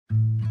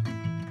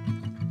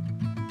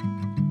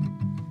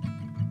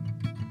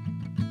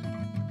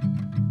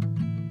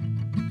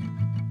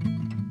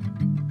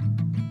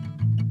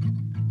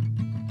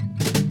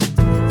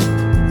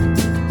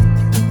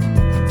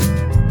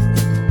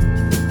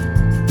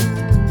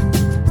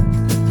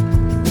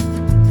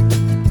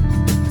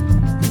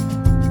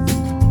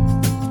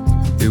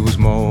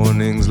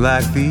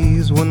like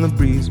these when the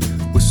breeze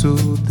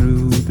whistled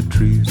through the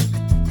trees.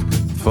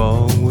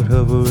 Fall would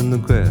hover and the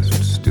grass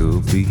would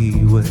still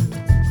be wet.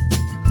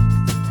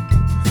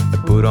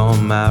 I'd put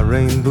on my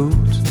rain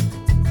boots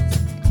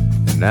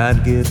and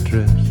I'd get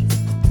dressed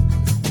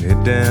and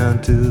head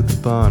down to the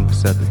barn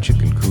beside the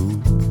chicken coop.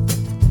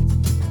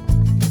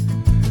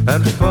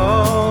 I'd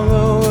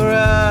follow her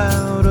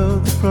out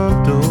of the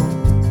front door,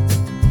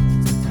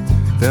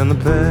 down the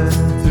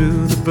path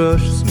through the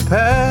brushes and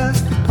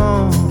past the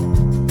pond.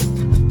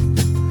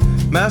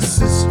 My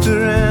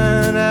sister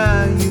and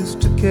I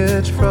used to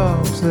catch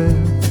frogs there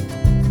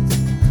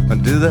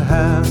under the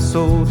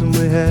household, and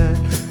we had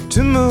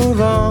to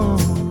move on.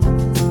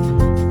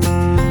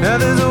 Now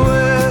there's a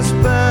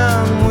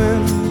westbound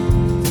wind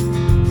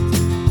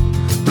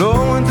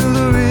blowing through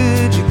the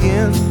ridge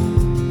again.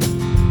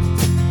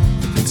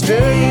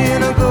 Stay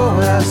in or go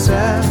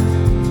outside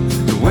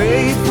and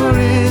wait for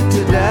it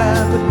to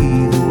die, but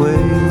either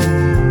way,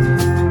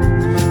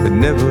 it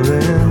never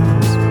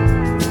ends.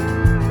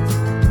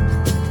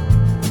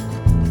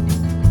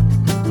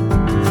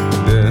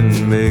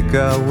 Then make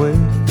our way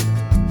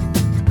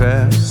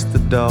past the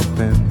dog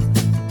pen,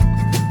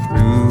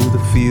 through the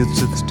fields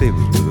to the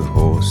stables where the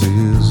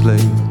horses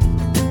lay.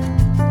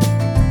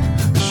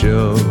 I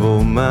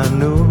shovel my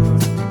manure,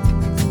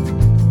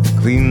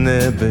 clean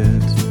their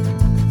beds,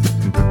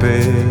 and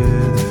prepare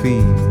the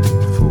feed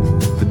for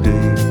the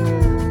day.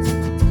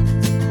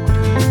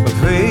 My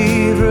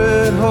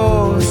favorite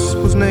horse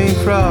was named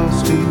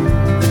Frosty,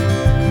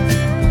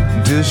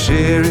 until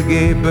Sherry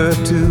gave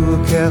birth to a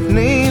calf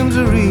named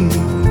Zareen.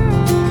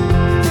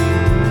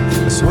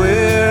 I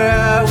swear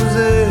I was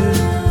there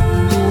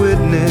to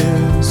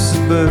witness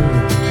the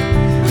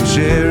birth,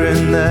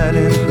 sharing that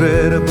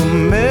incredible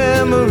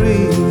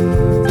memory.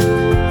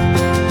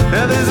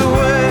 Now there's a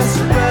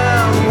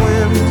westbound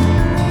wind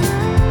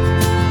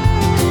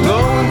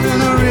blowing through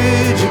the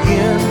ridge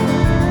again.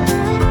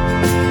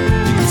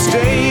 You can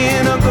stay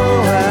in or go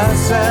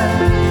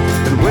outside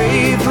and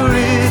wait for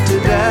it to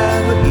die,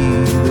 but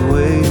either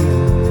way,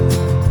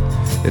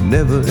 it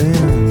never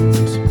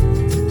ends.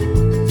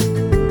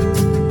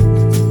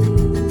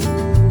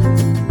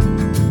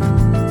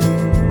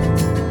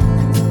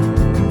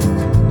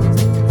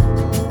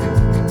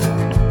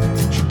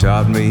 She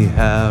taught me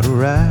how to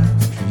ride,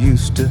 she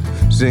used to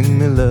sing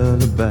me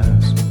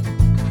lullabies.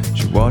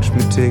 She watched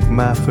me take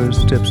my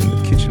first steps in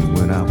the kitchen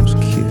when I was a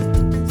kid.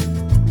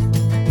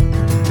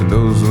 And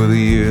those were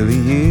the early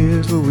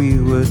years where we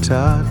were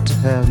taught to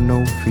have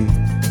no fear,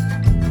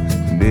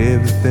 and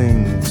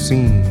everything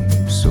seemed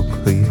so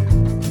clear.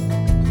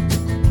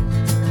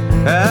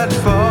 I'd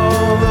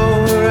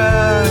follow her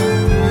out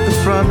the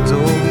front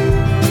door,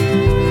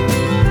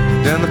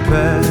 down the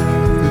path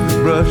through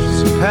the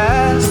brushes and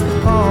past the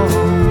pond.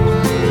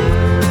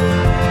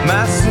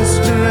 My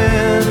sister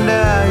and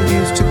I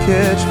used to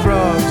catch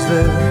frogs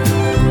there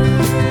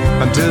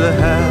until the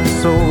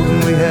household,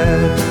 and we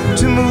had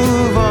to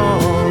move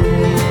on.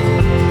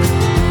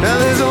 Now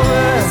there's a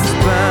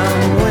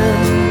westbound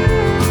wind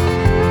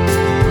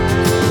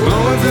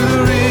blowing through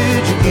the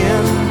ridge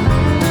again.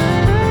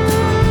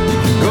 You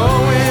can go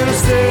in or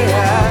stay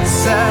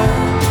outside,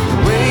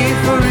 wait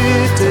for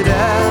it to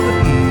die, but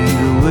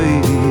either way,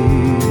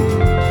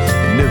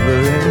 it never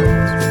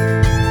ends.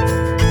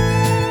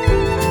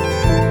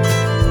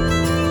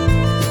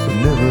 It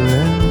never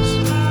ends.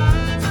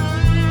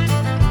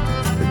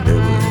 It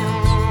never ends.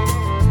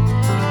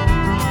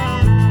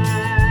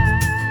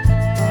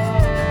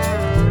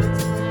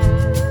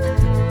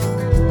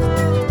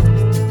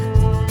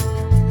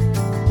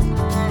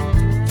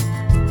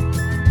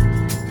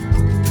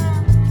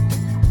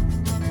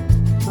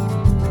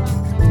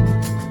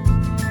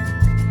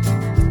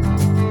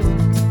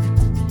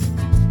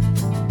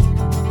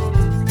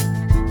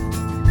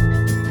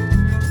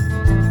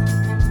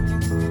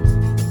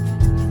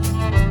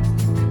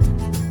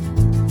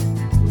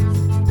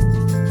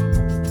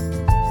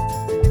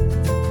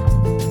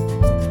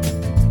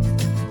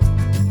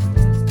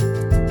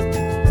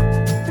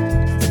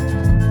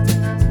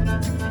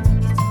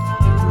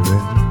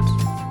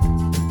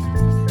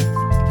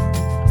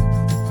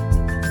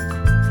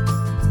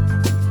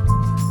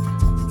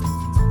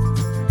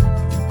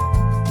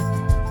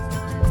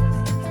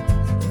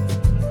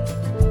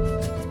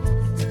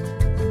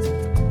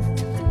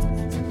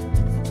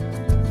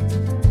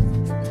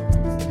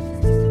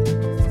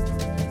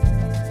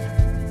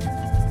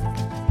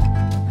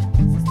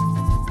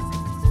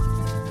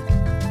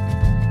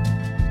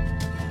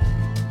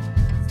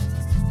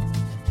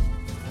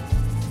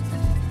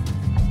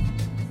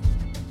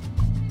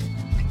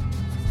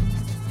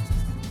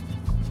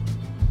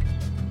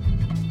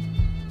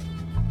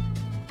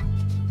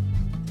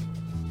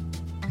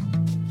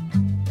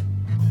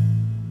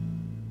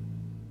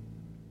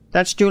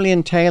 That's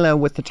Julian Taylor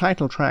with the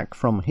title track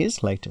from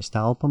his latest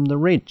album, The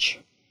Ridge,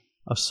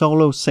 a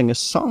solo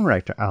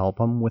singer-songwriter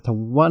album with a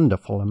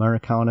wonderful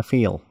Americana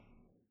feel.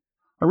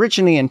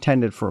 Originally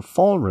intended for a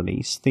fall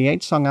release, the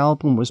 8-song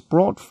album was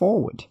brought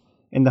forward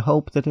in the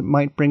hope that it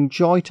might bring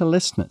joy to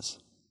listeners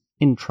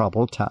in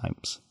troubled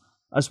times.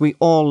 as we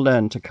all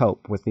learn to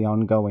cope with the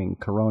ongoing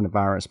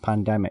coronavirus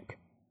pandemic.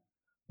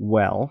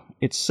 Well,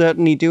 it's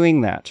certainly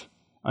doing that.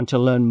 And to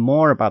learn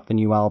more about the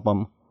new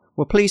album,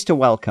 we're pleased to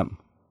welcome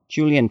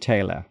Julian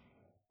Taylor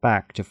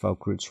back to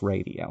Folk Roots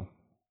Radio.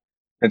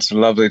 It's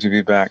lovely to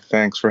be back.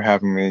 Thanks for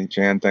having me,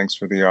 Jan. Thanks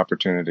for the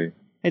opportunity.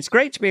 It's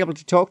great to be able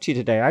to talk to you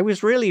today. I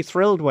was really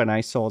thrilled when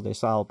I saw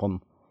this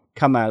album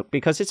come out,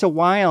 because it's a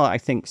while, I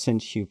think,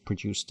 since you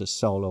produced a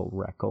solo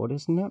record,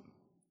 isn't it?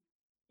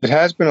 It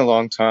has been a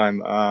long time.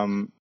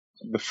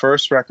 The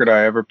first record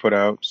I ever put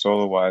out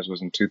solo-wise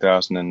was in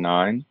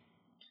 2009.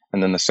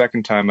 And then the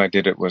second time I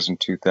did it was in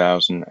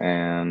 2000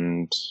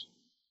 and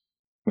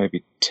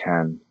maybe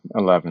 10,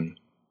 11.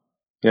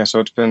 Yeah,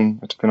 so it's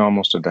been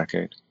almost a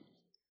decade.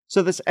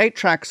 So there's 8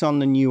 tracks on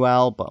the new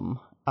album.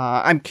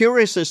 I'm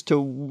curious as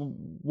to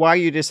why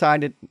you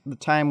decided the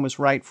time was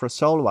right for a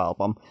solo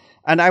album.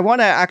 And I want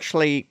to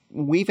actually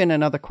weave in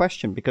another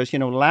question, because,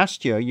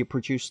 last year you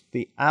produced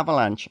the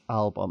Avalanche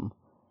album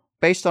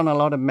based on a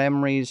lot of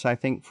memories, I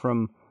think,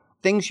 from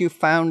things you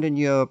found in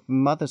your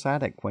mother's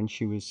attic when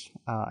she was,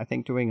 I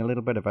think, doing a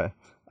little bit of a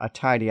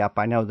tidy up.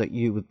 I know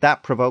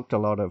that provoked a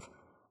lot of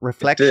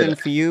reflection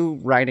for you,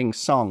 writing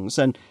songs.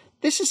 And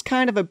this is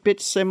kind of a bit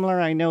similar.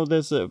 I know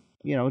there's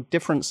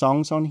different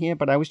songs on here,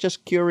 but I was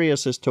just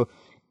curious as to,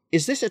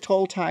 is this at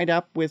all tied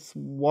up with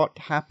what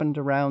happened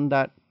around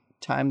that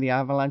time the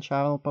Avalanche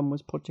album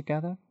was put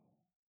together?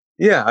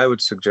 Yeah, I would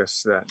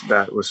suggest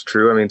that was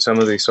true. I mean, some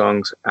of these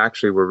songs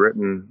actually were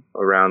written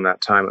around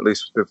that time, at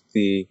least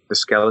the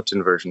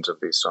skeleton versions of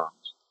these songs.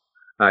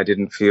 I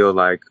didn't feel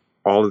like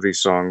all of these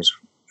songs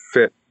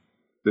fit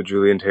the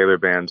Julian Taylor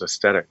Band's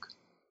aesthetic.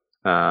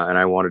 And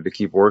I wanted to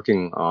keep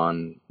working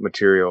on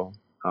material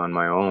on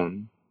my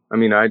own. I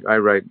mean, I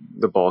write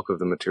the bulk of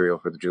the material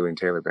for the Julian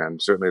Taylor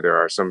Band. Certainly there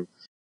are some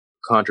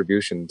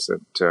contributions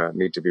that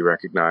need to be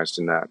recognized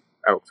in that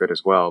outfit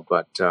as well,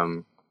 but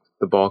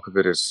the bulk of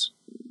it is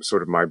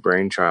sort of my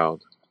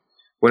brainchild.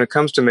 When it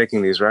comes to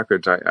making these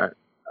records, I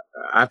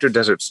after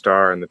Desert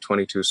Star and the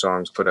 22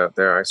 songs put out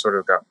there, I sort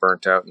of got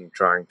burnt out in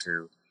trying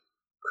to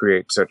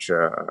create such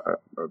a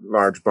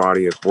large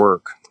body of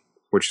work,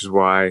 which is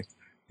why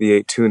the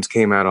 8 tunes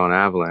came out on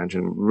Avalanche,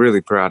 and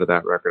really proud of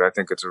that record. I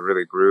think it's a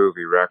really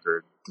groovy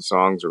record. The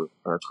songs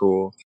are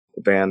cool.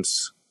 The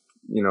band's,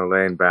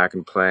 laying back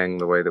and playing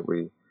the way that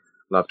we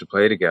love to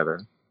play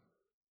together.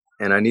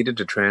 And I needed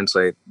to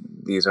translate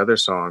these other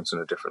songs in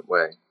a different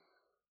way.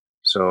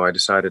 So I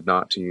decided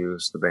not to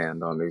use the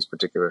band on these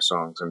particular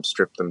songs and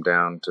strip them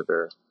down to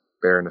their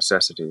bare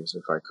necessities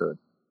if I could.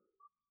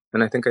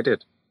 And I think I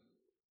did.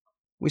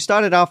 We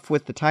started off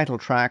with the title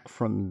track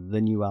from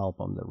the new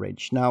album, The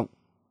Ridge. Now,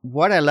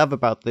 what I love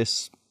about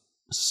this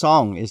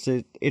song is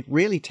that it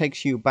really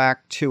takes you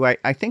back to,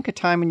 I think, a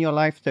time in your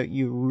life that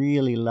you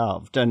really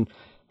loved. And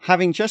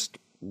having just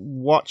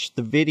watched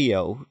the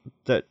video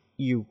that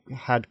you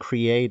had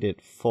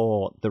created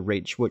for The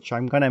Ridge, which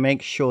I'm going to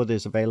make sure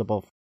is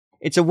available.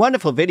 It's a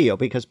wonderful video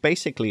because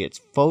basically it's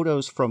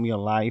photos from your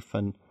life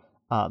and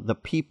the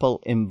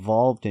people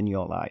involved in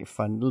your life,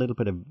 and a little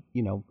bit of,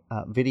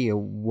 video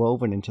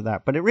woven into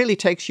that. But it really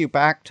takes you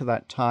back to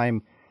that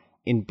time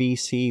in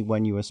BC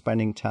when you were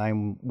spending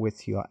time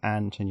with your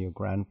aunt and your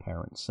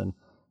grandparents. And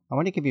I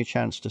want to give you a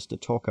chance just to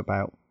talk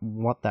about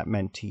what that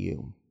meant to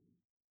you.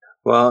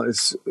 Well,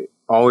 it's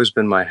always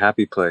been my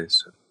happy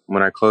place.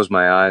 When I close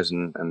my eyes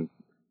and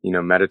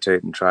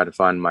meditate and try to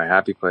find my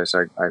happy place,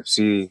 I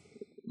see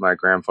my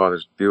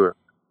grandfather's Buick,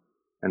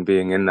 and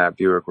being in that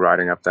Buick,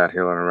 riding up that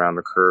hill and around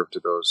the curve to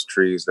those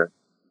trees that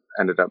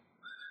ended up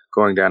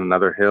going down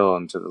another hill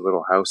and to the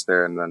little house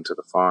there and then to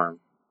the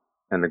farm,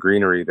 and the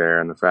greenery there,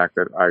 and the fact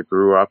that I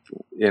grew up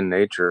in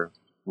nature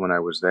when I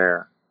was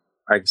there.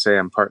 I can say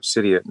I'm part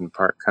city and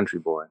part country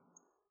boy,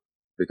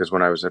 because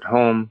when I was at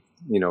home,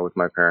 with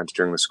my parents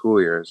during the school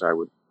years, I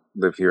would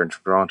live here in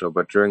Toronto,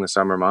 but during the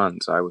summer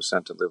months, I was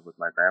sent to live with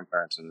my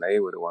grandparents, and they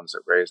were the ones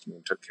that raised me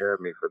and took care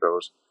of me for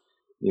those,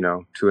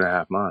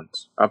 2.5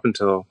 months, up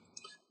until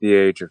the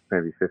age of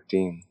maybe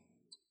 15.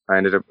 I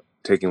ended up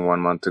taking 1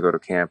 month to go to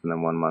camp and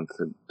then 1 month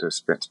to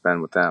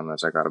spend with them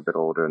as I got a bit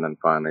older. And then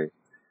finally,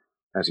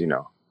 as you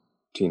know,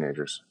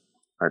 teenagers,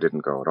 I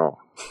didn't go at all.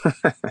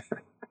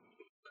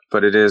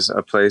 But it is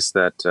a place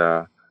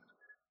that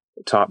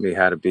taught me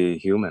how to be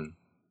human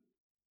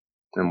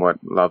and what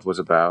love was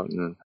about.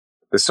 And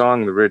the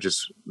song, The Ridge,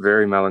 is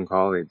very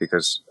melancholy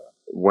because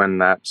when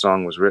that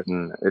song was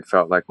written, it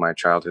felt like my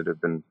childhood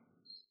had been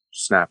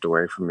snapped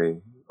away from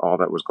me. All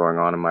that was going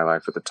on in my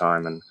life at the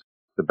time, and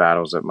the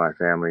battles that my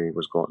family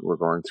were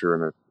going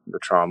through, and the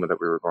trauma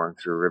that we were going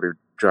through, really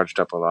dredged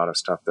up a lot of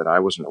stuff that I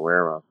wasn't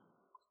aware of.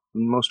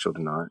 Most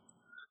children aren't.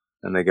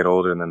 And they get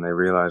older, and then they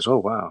realize, oh,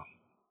 wow,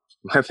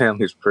 my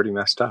family's pretty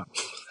messed up.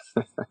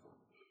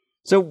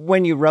 So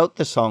when you wrote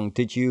the song,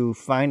 did you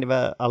find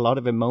a lot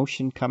of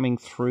emotion coming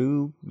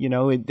through?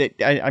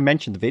 I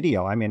mentioned the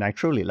video. I mean, I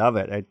truly love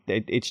it.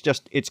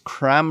 It's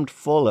crammed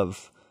full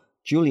of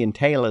Julian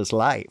Taylor's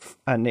life,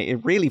 and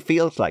it really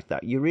feels like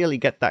that. You really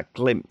get that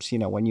glimpse,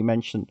 when you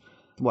mention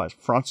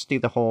Frosty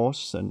the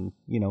horse and,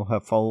 her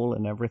foal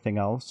and everything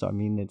else. I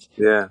mean, it's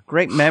Yeah.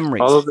 great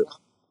memories. All of the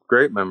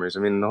great memories. I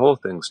mean, the whole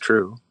thing's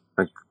true.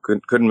 I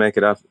couldn't make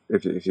it up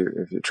if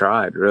you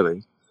tried,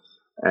 really.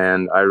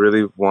 And I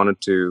really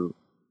wanted to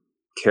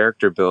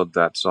character build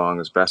that song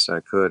as best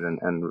I could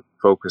and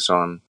focus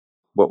on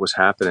what was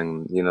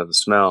happening, the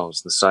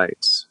smells, the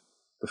sights,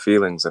 the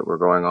feelings that were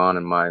going on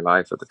in my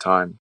life at the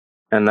time.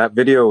 And that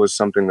video was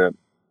something that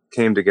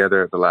came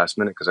together at the last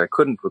minute because I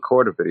couldn't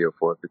record a video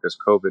for it because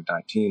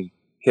COVID-19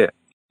 hit.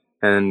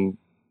 And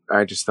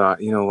I just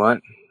thought, you know what?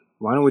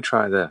 Why don't we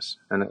try this?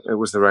 And it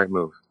was the right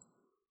move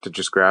to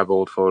just grab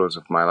old photos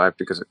of my life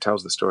because it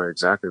tells the story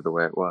exactly the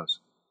way it was.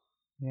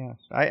 Yeah,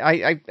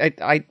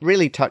 I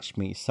really touched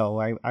me. So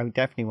I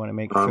definitely want to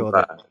make sure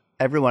that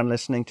everyone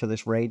listening to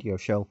this radio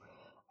show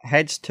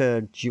heads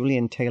to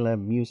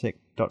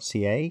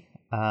juliantaylormusic.ca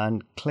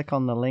and click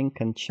on the link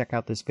and check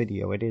out this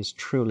video. It is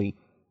truly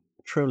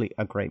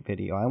a great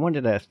video. I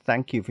wanted to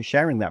thank you for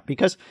sharing that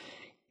because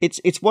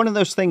it's one of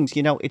those things,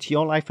 it's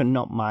your life and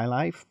not my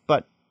life,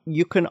 but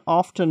you can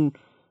often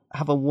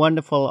have a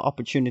wonderful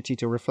opportunity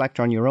to reflect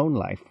on your own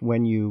life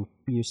when you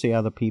see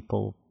other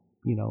people,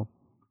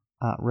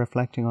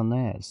 reflecting on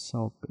theirs.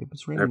 So it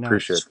was really nice. I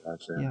appreciate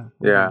that.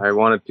 Yeah, I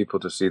wanted people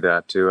to see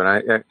that too. And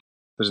it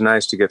was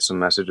nice to get some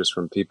messages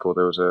from people.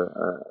 There was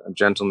a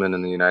gentleman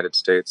in the United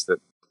States that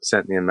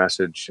sent me a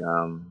message,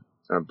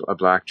 a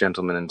black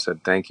gentleman, and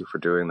said, "Thank you for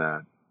doing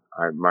that.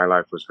 My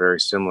life was very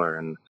similar."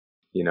 And,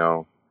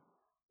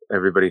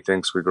 everybody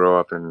thinks we grow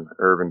up in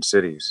urban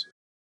cities,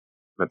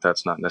 but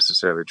that's not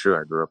necessarily true.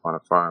 I grew up on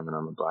a farm and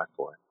I'm a black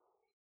boy.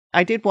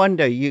 I did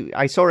wonder,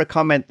 I saw a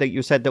comment that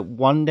you said that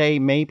one day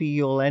maybe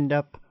you'll end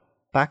up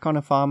back on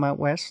a farm out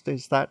west.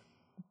 Is that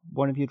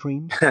one of your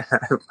dreams?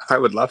 I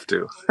would love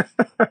to.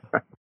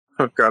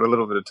 I've got a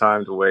little bit of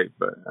time to wait,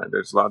 but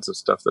there's lots of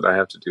stuff that I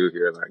have to do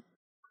here, like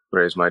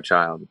raise my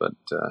child. But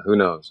who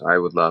knows? I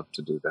would love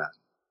to do that.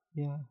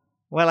 Yeah.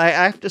 Well, I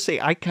have to say,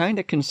 I kind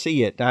of can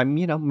see it. I'm,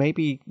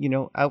 maybe,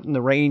 out in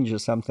the range or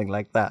something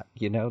like that.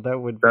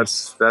 That would.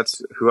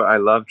 That's who I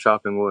love,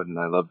 chopping wood, and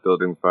I love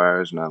building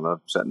fires, and I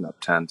love setting up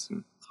tents,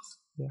 and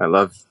I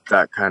love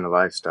that kind of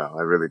lifestyle.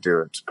 I really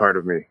do. It's part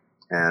of me.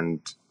 And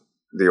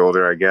the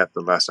older I get, the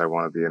less I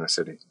want to be in a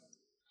city.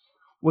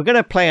 We're going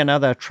to play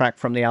another track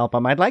from the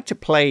album. I'd like to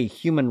play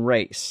Human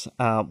Race,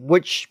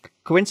 which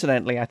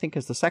coincidentally I think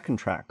is the second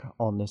track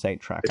on this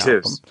 8-track album.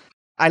 It is.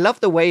 I love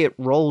the way it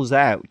rolls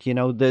out.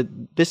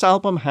 This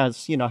album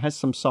has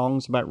some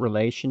songs about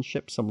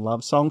relationships, some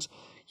love songs.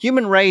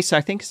 Human Race, I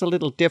think, is a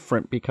little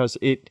different because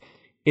it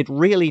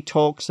really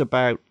talks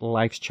about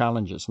life's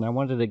challenges. And I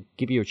wanted to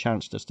give you a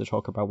chance just to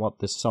talk about what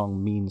this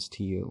song means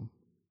to you.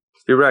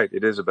 You're right.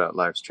 It is about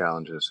life's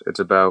challenges. It's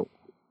about,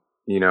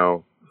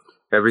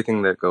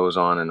 everything that goes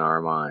on in our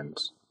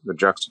minds, the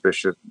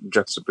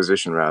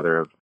juxtaposition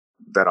rather,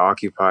 that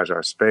occupies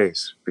our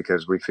space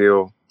because we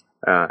feel.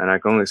 And I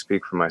can only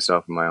speak for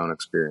myself and my own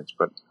experience,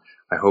 but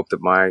I hope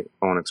that my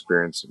own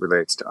experience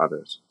relates to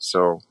others.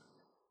 So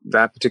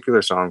that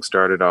particular song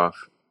started off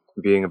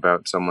being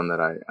about someone that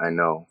I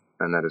know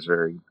and that is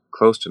very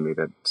close to me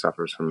that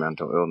suffers from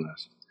mental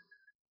illness.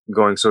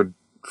 Going so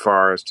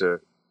far as to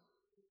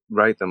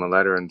write them a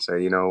letter and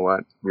say, you know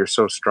what, you're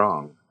so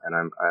strong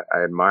and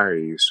I admire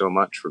you so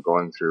much for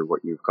going through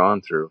what you've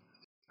gone through.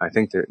 I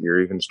think that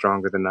you're even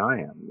stronger than I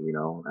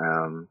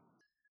am,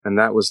 and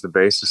that was the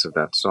basis of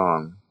that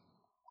song.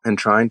 And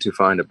trying to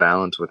find a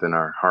balance within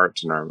our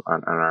hearts and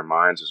our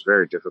minds is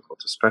very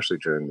difficult, especially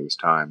during these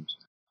times.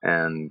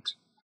 And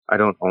I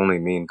don't only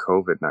mean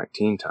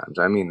COVID-19 times.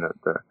 I mean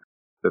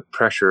the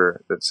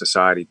pressure that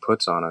society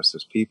puts on us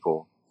as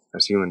people,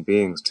 as human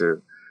beings,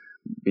 to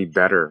be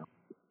better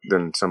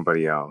than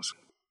somebody else.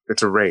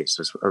 It's a race,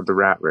 it's the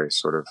rat race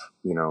sort of,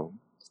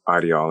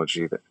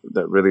 ideology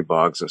that really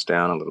bogs us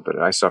down a little bit.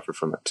 I suffer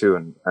from it too.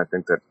 And I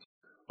think that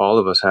all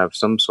of us have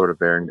some sort of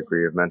varying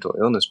degree of mental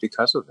illness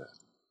because of it.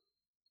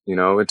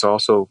 It's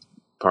also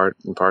part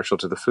and partial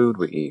to the food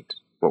we eat,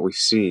 what we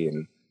see,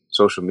 and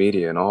social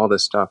media and all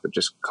this stuff. It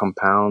just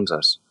compounds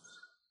us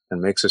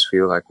and makes us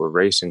feel like we're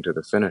racing to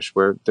the finish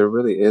where there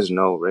really is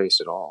no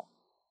race at all.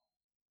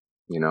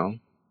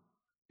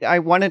 I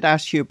wanted to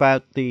ask you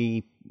about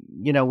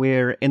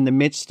we're in the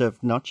midst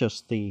of not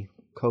just the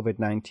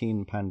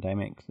COVID-19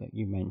 pandemic that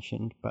you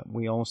mentioned, but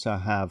we also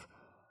have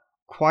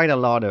quite a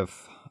lot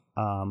of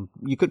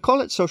you could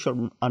call it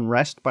social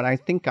unrest, but I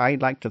think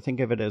I'd like to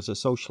think of it as a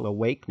social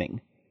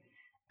awakening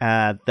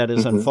that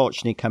has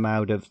unfortunately come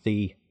out of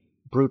the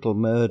brutal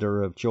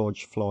murder of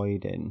George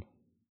Floyd in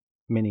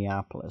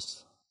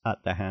Minneapolis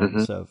at the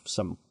hands of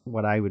some,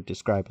 what I would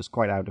describe as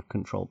quite out of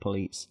control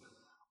police.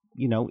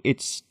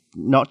 It's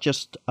not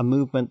just a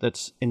movement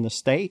that's in the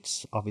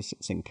States, obviously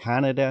it's in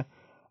Canada,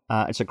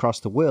 it's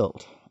across the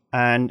world.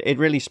 And it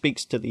really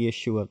speaks to the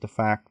issue of the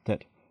fact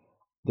that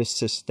this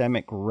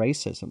systemic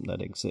racism that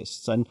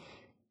exists. And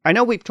I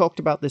know we've talked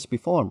about this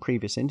before in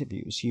previous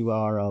interviews. You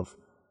are of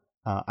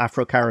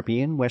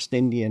Afro-Caribbean, West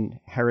Indian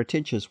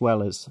heritage, as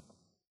well as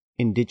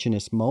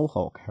indigenous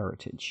Mohawk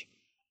heritage.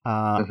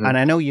 And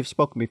I know you've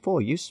spoken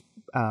before. You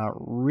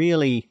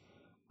really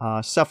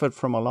suffered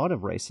from a lot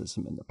of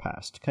racism in the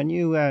past. Can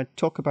you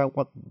talk about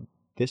what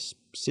this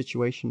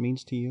situation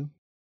means to you?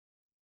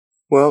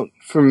 Well,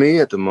 for me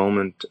at the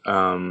moment,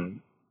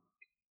 I'm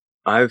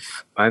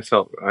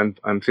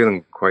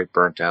feeling quite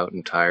burnt out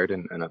and tired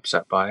and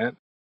upset by it.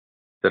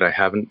 That I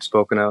haven't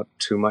spoken out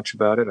too much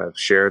about it. I've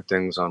shared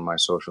things on my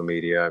social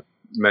media. I've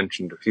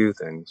mentioned a few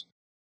things,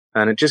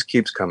 and it just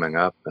keeps coming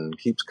up and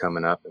keeps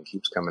coming up and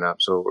keeps coming up.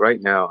 So right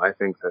now, I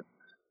think that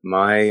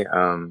my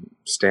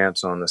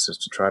stance on this is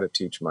to try to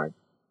teach my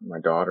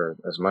daughter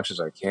as much as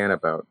I can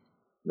about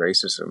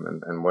racism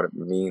and what it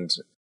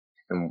means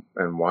and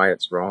why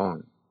it's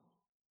wrong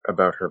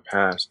about her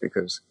past,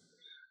 because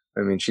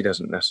I mean, she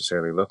doesn't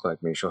necessarily look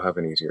like me. She'll have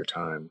an easier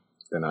time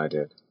than I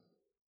did.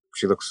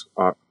 She looks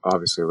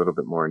obviously a little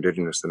bit more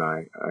indigenous than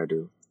I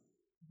do.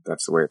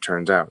 That's the way it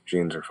turns out.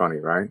 Genes are funny,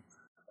 right?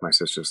 My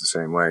sister's the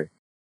same way.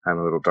 I'm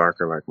a little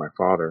darker like my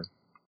father.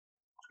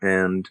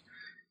 And,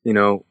 you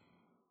know,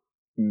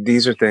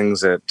 these are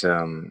things that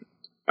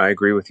I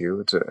agree with you.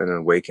 It's an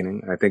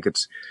awakening. I think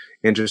it's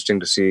interesting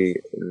to see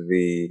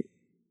the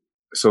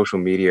social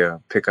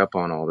media pick up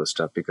on all this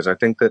stuff, because I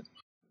think that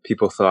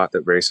people thought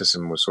that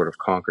racism was sort of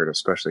conquered,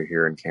 especially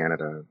here in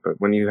Canada. But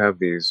when you have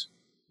these,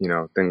 you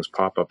know, things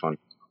pop up on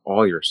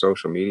all your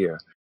social media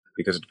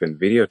because it's been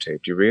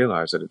videotaped, you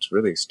realize that it's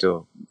really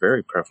still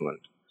very prevalent.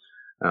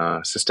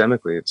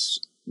 Systemically, it's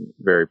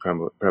very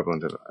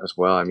prevalent as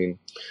well. I mean,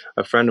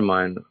 a friend of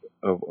mine,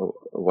 a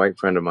white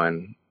friend of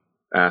mine,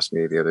 asked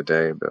me the other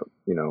day about,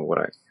 you know,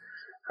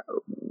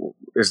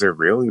 is there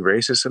really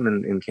racism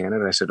in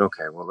Canada? I said,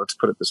 okay, well, let's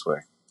put it this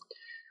way.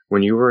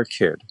 When you were a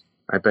kid,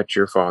 I bet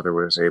your father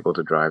was able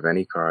to drive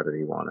any car that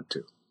he wanted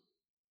to,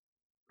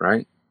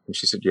 right? And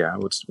she said, yeah,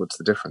 what's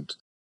the difference?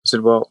 I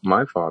said, well,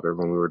 my father,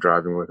 when we were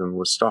driving with him,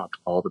 was stopped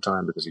all the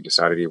time because he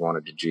decided he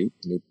wanted a Jeep,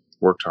 and he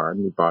worked hard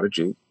and he bought a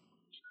Jeep,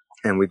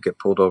 and we'd get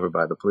pulled over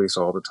by the police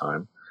all the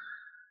time,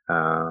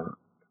 on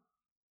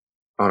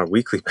a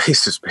weekly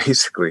basis,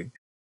 basically.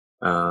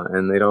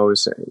 And he'd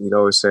always say,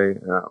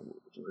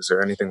 was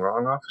there anything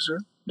wrong, officer?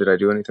 Did I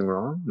do anything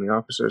wrong? And the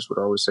officers would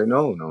always say,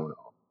 no.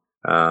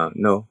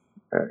 No.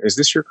 Is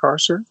this your car,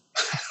 sir?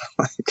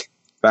 Like,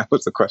 that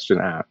was the question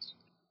asked.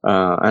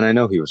 And I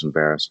know he was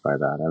embarrassed by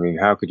that. I mean,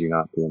 how could you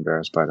not be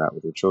embarrassed by that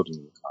with your children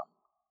in the car?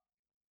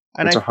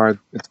 And it's a hard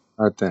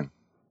thing.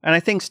 And I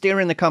think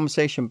steering the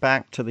conversation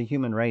back to the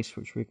human race,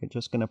 which we're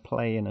just going to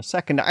play in a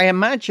second, I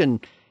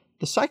imagine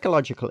the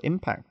psychological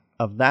impact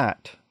of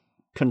that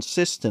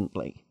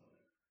consistently,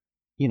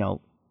 you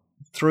know,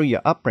 through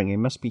your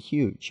upbringing must be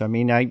huge. I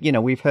mean,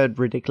 we've heard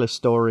ridiculous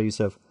stories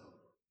of,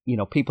 you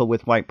know, people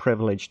with white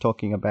privilege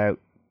talking about,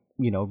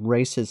 you know,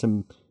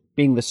 racism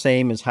being the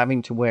same as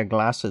having to wear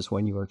glasses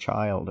when you were a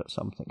child or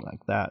something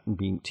like that, and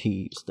being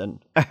teased.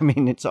 And I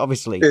mean, it's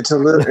obviously it's a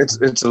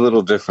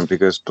little different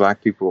because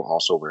black people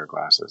also wear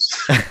glasses.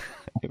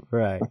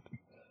 Right.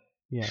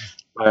 Yeah.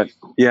 But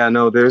yeah,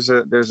 no, there's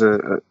a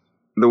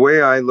the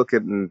way I look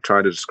at it and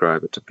try to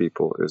describe it to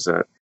people is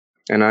that,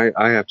 and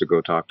I have to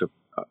go talk to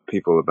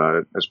people about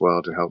it as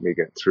well to help me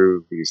get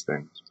through these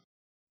things,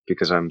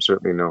 because I'm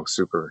certainly no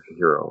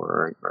superhero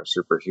or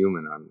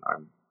superhuman.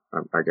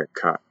 I get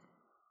cut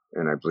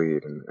and I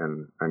bleed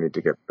and I need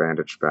to get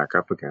bandaged back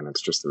up again.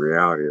 It's just the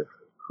reality of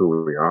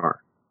who we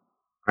are.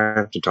 I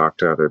have to talk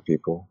to other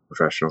people,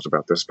 professionals,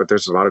 about this, but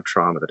there's a lot of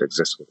trauma that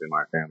exists within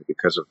my family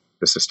because of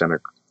the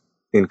systemic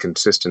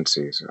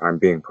inconsistencies, I'm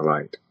being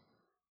polite,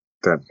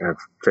 that have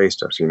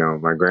faced us. You know,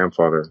 my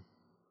grandfather,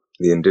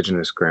 the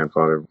indigenous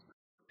grandfather,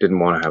 didn't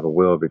want to have a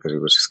will because he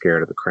was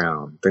scared of the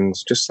crown.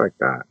 Things just like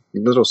that.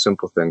 Little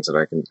simple things that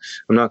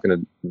I'm not going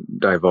to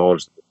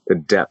divulge the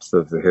depth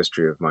of the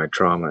history of my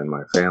trauma in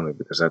my family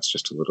because that's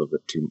just a little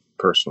bit too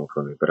personal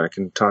for me. But I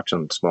can touch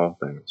on small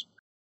things.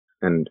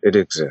 And it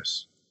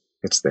exists.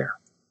 It's there.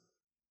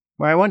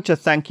 Well, I want to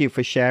thank you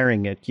for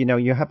sharing it. You know,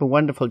 you have a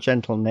wonderful,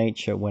 gentle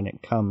nature when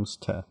it comes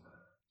to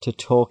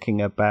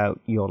talking about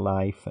your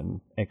life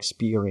and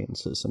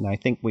experiences. And I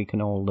think we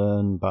can all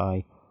learn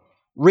by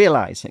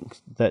realizing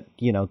that,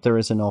 you know, there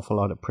is an awful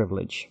lot of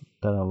privilege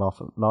that a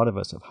lot of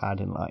us have had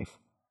in life.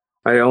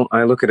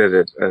 I look at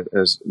it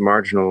as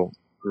marginal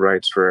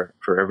rights for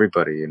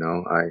everybody. You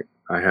know,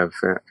 I have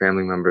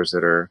family members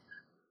that are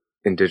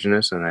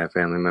indigenous, and I have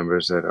family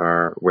members that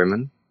are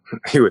women.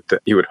 You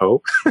would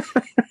hope.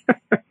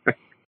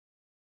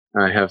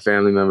 I have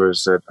family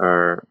members that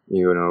are,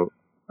 you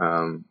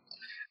know,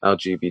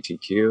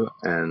 LGBTQ,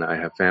 and I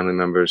have family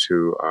members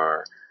who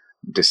are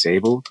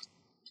disabled.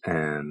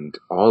 And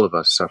all of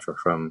us suffer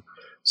from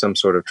some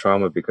sort of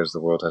trauma because the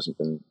world hasn't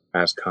been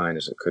as kind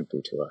as it could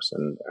be to us.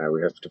 And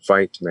we have to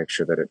fight to make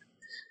sure that it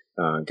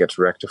gets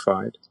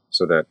rectified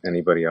so that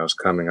anybody else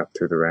coming up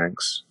through the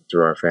ranks,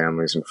 through our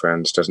families and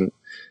friends, doesn't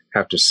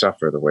have to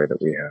suffer the way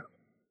that we have.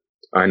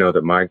 I know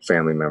that my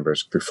family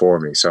members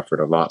before me suffered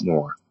a lot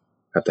more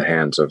at the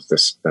hands of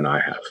this than I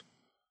have.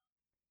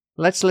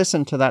 Let's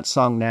listen to that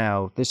song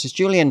now. This is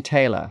Julian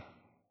Taylor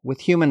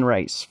with Human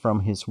Race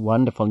from his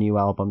wonderful new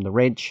album, The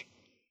Ridge.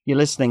 You're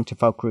listening to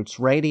Folk Roots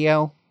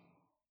Radio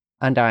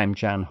And I'm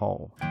Jan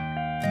Hall.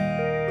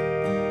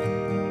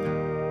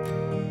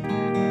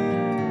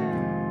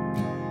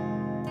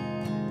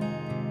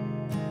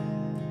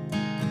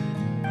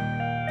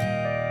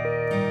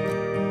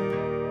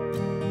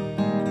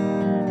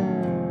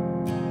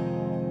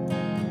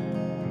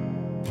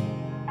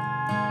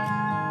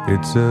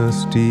 It's a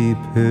steep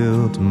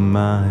hill to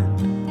mind,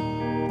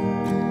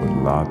 with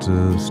lots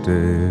of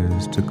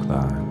stairs to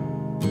climb.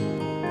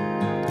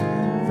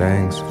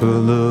 Thanks for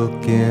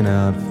looking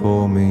out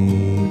for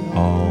me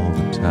all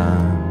the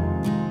time.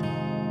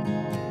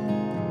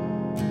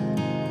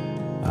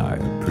 I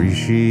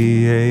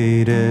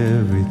appreciate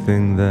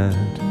everything that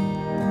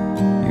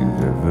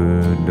you've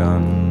ever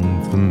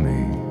done for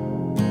me.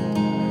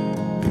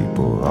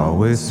 People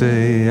always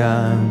say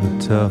I'm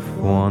the tough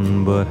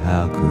one, but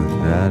how could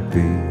that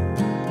be?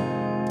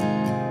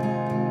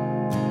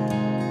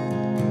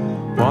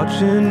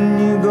 Watching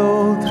you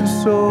go through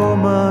so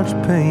much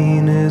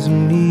pain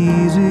isn't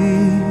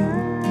easy.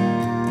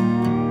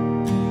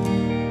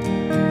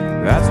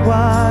 That's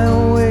why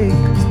awake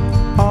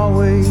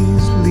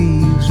always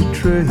leaves a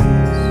trace.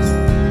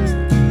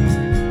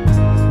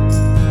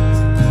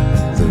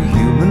 The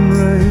human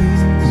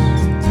race,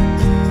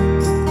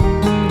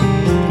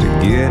 to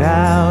get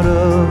out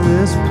of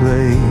this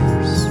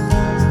place.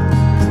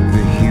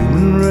 The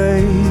human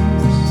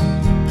race,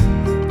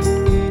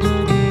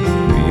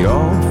 we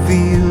all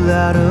feel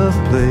out of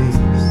place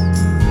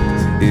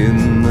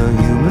in the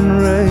human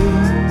race.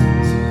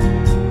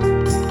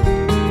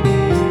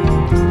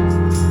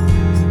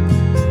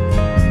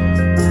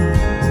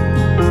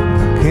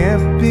 I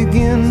can't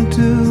begin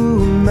to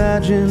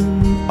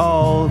imagine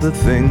all the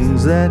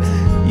things that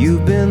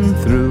you've been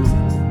through.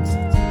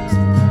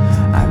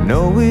 I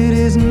know it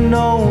isn't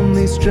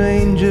only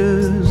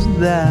strangers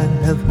that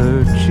have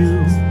hurt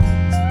you.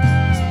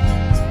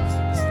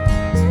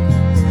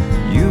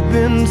 You've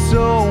been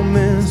so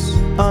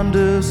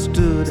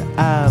misunderstood.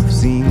 I've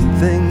seen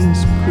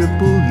things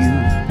cripple you.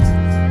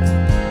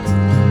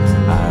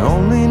 I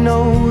only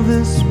know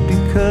this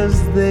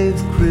because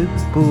they've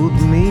crippled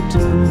me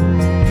too.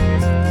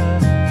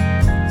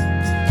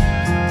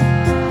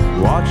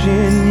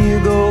 Watching you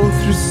go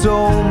through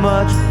so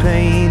much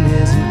pain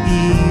isn't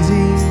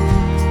easy.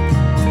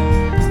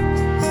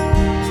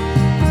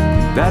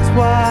 That's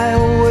why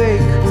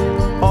awake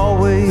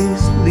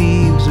always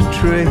leaves a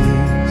trace.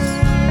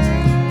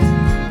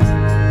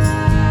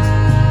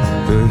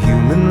 The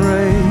human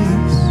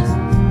race,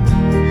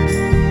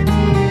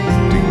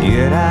 to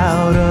get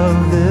out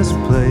of this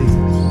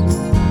place.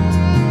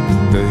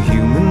 The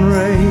human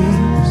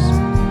race,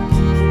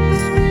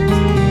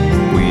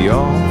 we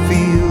all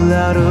feel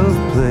out of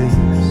place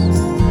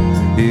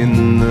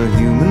in the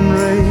human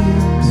race.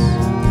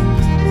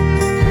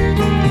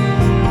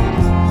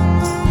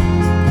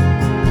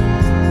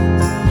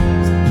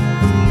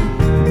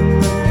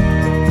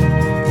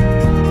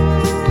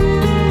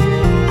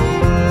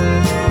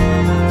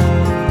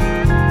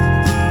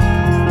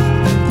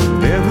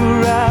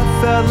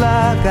 Felt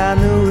like I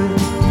knew it.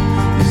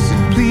 You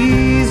said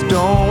please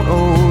don't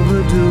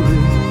overdo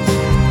it.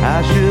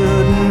 I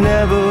should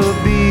never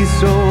be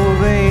so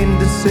vain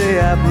to say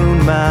I've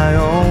ruined my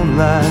own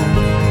life.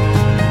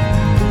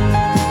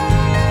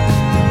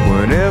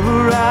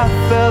 Whenever I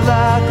felt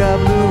like I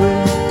blew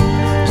it,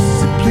 you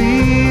said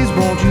please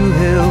won't you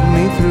help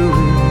me through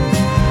it.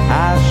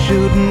 I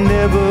should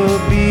never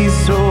be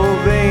so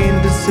vain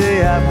to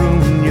say I've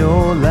ruined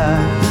your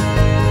life.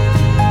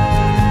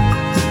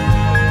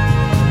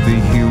 The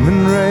human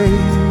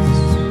race,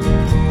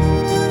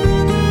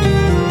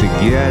 to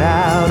get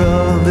out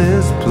of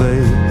this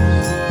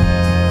place.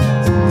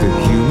 The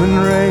human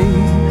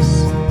race,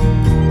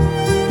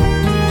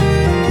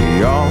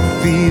 we all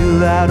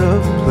feel out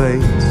of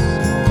place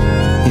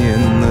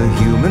in the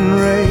human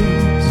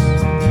race.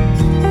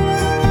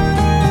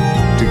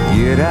 To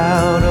get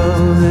out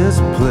of this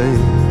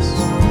place.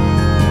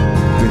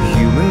 The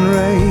human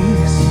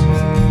race,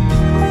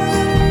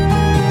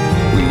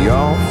 we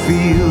all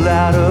feel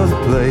out of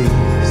place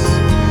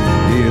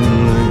in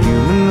the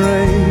human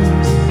race.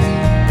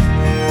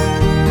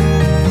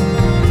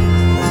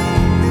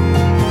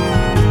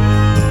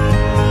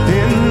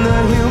 In the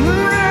human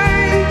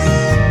race.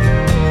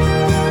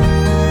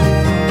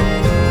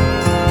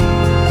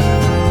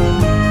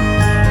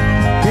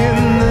 In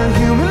the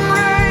human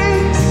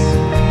race.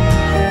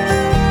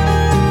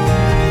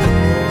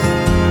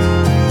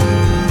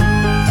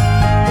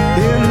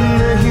 In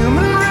the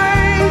human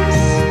race.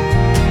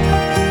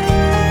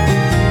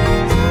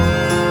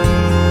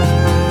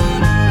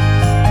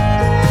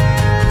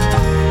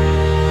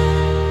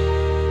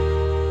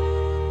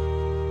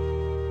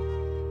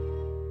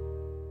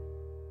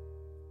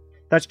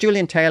 That's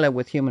Julian Taylor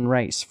with Human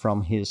Race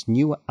from his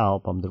new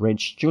album, The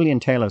Ridge.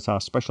 Julian Taylor's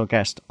our special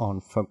guest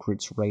on Folk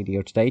Roots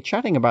Radio today,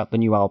 chatting about the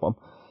new album.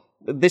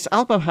 This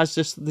album has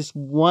just this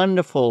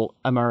wonderful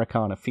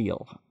Americana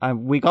feel.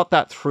 We got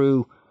that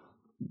through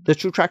the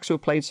two tracks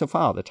we've played so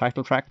far, the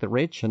title track, The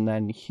Ridge, and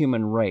then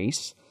Human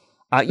Race.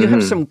 You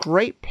have some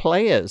great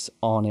players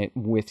on it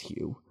with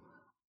you.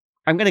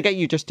 I'm going to get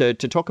you just to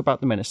talk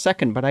about them in a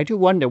second, but I do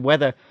wonder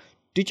whether,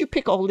 did you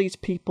pick all these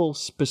people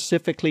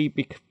specifically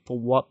for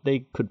what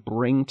they could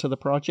bring to the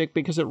project?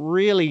 Because it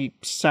really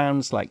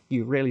sounds like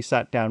you really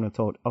sat down and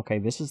thought, okay,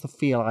 this is the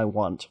feel I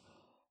want.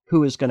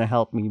 Who is going to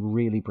help me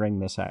really bring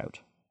this out?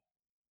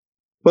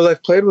 Well,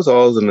 I've played with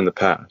all of them in the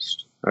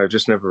past. I've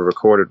just never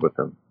recorded with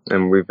them.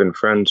 And we've been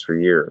friends for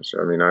years.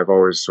 I mean, I've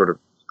always sort of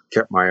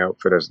kept my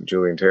outfit as the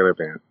Julian Taylor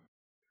Band.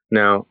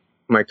 Now,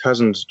 my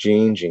cousins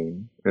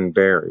Gene, and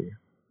Barry,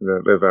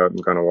 that live out in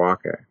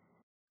Kahnawake,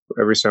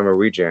 every summer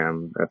we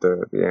jam at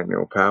the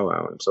annual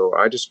powwow. And so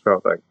I just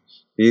felt like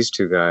these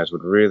two guys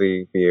would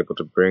really be able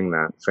to bring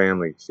that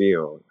family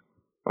feel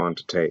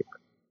onto tape.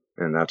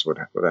 And that's what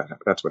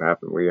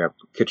happened. We have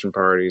kitchen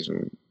parties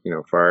and,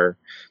 fire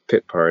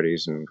pit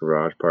parties and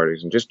garage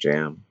parties and just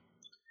jam.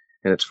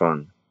 And it's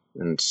fun.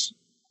 And it's,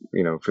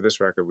 for this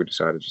record, we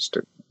decided just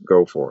to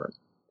go for it.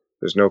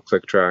 There's no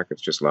click track.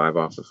 It's just live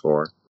off the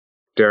floor.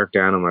 Derek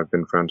Danham I've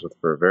been friends with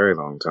for a very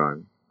long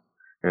time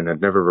and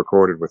had never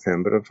recorded with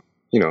him, but have,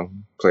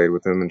 played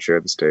with him and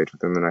shared the stage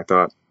with him. And I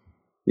thought,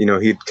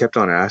 he'd kept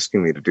on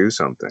asking me to do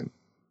something.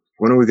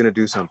 When are we going to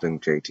do something,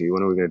 JT?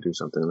 When are we going to do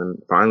something? And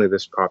then finally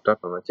this popped up.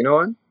 I'm like, you know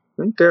what?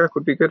 I think Derek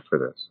would be good for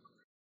this.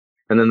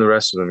 And then the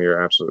rest of them,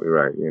 you're absolutely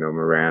right.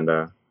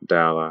 Miranda,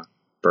 Dalla,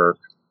 Burke,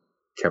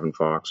 Kevin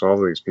Fox, all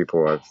of these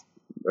people I've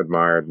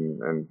admired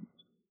and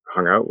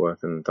hung out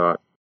with and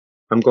thought,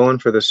 I'm going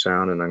for this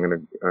sound and I'm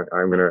going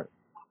to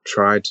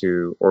try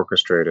to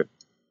orchestrate it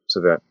so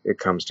that it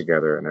comes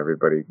together and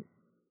everybody,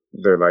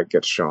 their light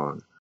gets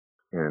shone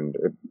and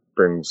it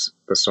brings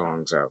the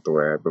songs out the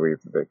way I believe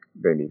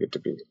they need it to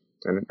be.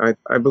 And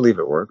I believe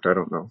it worked. I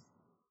don't know.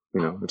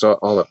 It's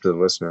all up to the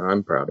listener.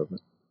 I'm proud of it.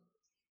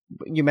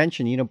 You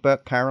mentioned,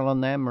 Burke Carroll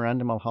on there,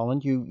 Miranda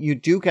Mulholland. You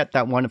do get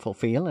that wonderful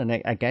feel.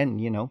 And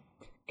again,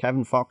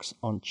 Kevin Fox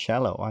on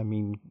cello. I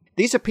mean,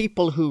 these are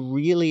people who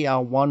really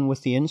are one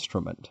with the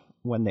instrument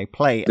when they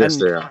play. Yes,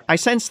 and they are. I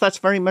sense that's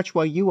very much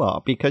where you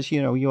are because,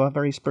 you are a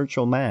very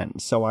spiritual man.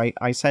 So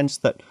I sense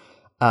that,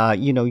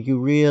 you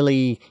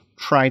really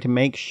try to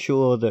make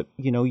sure that,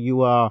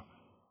 you are,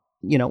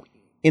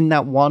 in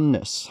that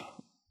oneness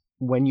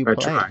when you play. I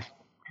try.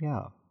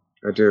 Yeah.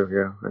 I do,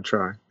 yeah. I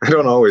try. I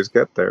don't always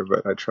get there,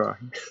 but I try.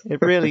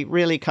 It really,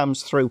 really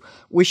comes through.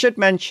 We should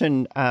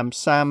mention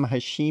Sam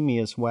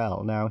Hashimi as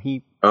well. Now,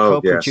 he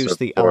co-produced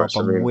the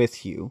album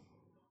with you.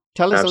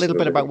 Tell us a little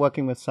bit about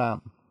working with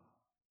Sam.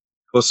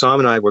 Well, Sam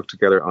and I worked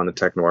together on the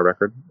Tech Noir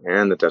record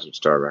and the Desert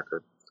Star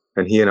record.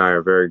 And he and I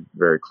are very,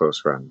 very close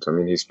friends. I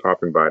mean, he's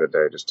popping by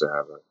today just to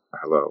have a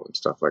hello and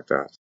stuff like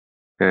that.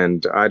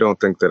 And I don't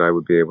think that I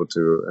would be able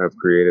to have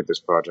created this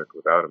project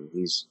without him.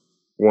 He's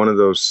one of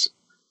those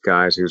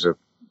guys who's a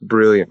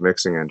brilliant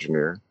mixing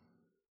engineer.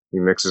 He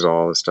mixes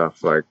all the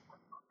stuff like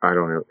I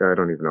don't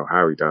even know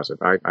how he does it.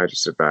 I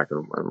just sit back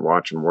and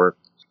watch him work.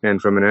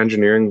 And from an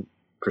engineering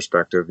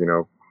perspective,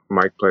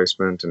 mic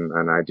placement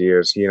and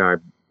ideas, he and I,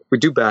 we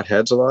do bat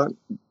heads a lot,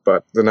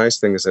 but the nice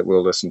thing is that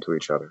we'll listen to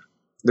each other.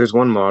 There's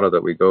one motto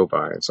that we go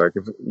by. It's like,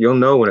 you'll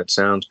know when it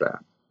sounds bad.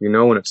 You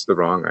know when it's the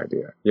wrong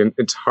idea.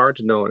 It's hard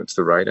to know when it's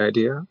the right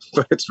idea,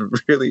 but it's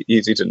really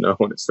easy to know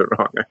when it's the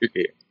wrong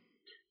idea.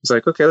 It's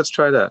like, okay, let's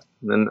try that.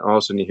 And then all of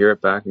a sudden you hear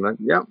it back and like,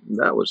 yeah,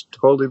 that was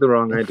totally the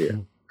wrong idea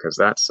because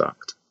that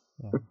sucked.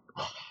 Yeah.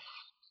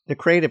 The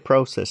creative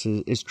process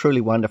is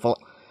truly wonderful.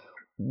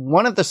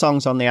 One of the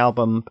songs on the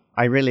album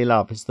I really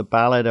love is The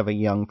Ballad of a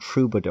Young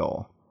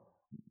Troubadour.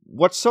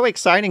 What's so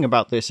exciting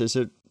about this is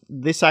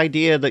this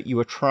idea that you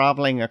were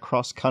traveling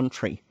across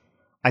country.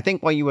 I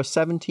think while you were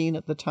 17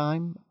 at the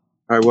time?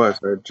 I was.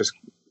 I just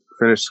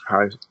finished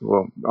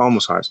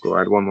almost high school. I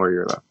had one more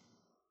year left.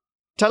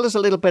 Tell us a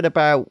little bit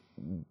about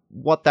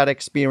what that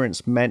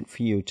experience meant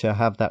for you to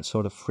have that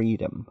sort of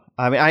freedom.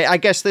 I mean, I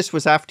guess this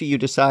was after you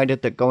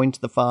decided that going to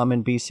the farm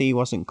in BC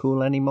wasn't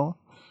cool anymore?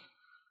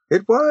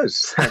 It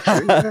was,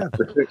 actually, yeah.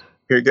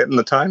 You're getting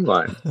the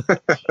timeline.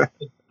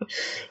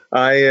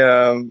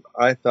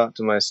 I thought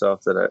to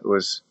myself that it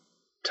was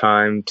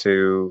time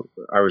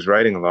I was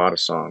writing a lot of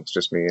songs,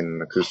 just me and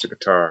an acoustic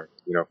guitar,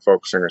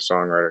 folk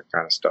singer-songwriter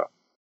kind of stuff.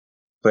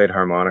 Played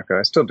harmonica.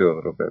 I still do a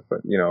little bit,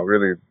 but,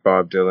 really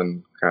Bob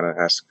Dylan kind of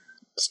esque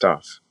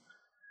stuff.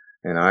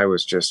 And I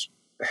was just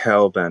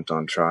hell-bent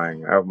on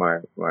trying out my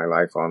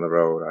life on the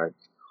road.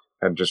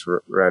 I had just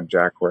read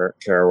Jack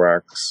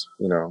Kerouac's,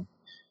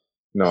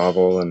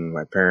 novel, and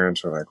my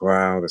parents were like,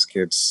 wow, this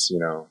kid's,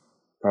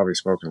 probably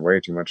smoking way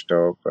too much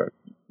dope, but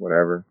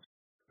whatever.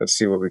 Let's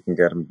see what we can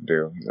get him to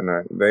do.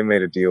 And they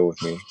made a deal with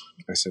me.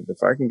 I said,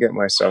 if I can get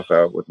myself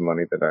out with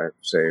money that I've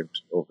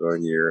saved over a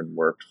year and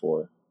worked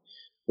for,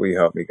 will you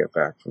help me get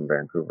back from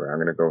Vancouver? I'm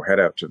going to go head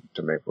out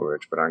to Maple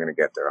Ridge, but I'm going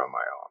to get there on my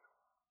own,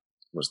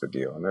 was the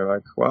deal. And they're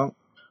like, well,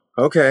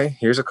 okay,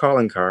 here's a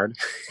calling card.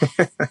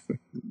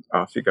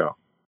 Off you go.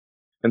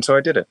 And so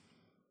I did it.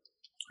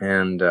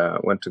 And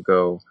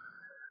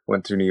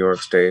went through New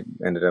York State,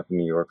 ended up in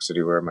New York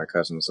City where my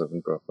cousins live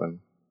in Brooklyn,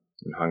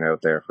 and hung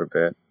out there for a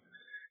bit.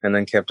 And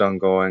then kept on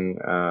going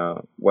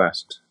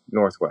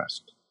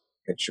northwest.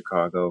 Hit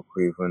Chicago,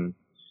 Cleveland,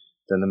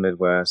 then the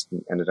Midwest,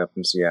 and ended up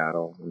in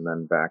Seattle, and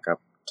then back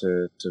up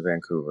to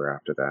Vancouver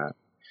after that.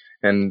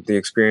 And the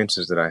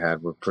experiences that I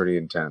had were pretty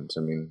intense.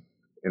 I mean,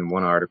 in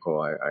one article,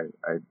 I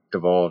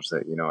divulged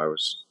that, I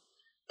was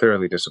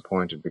thoroughly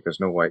disappointed because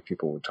no white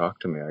people would talk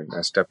to me.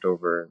 I stepped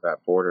over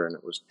that border and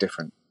it was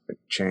different. It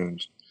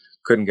changed.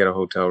 Couldn't get a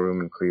hotel room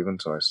in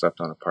Cleveland, so I slept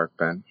on a park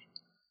bench.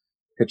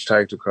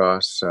 Hitchhiked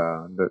across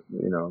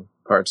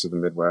parts of the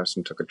Midwest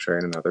and took a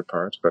train in other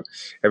parts. But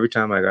every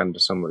time I got into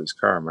somebody's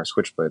car, my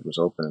switchblade was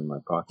open in my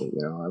pocket.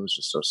 I was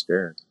just so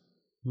scared.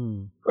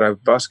 But I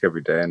would busk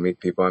every day and meet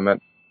people. I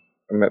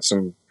met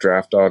some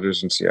draft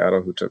dodgers in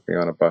Seattle who took me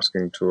on a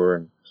busking tour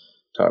and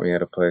taught me how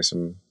to play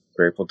some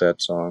Grateful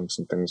Dead songs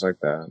and things like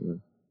that.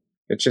 And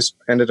it just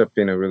ended up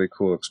being a really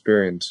cool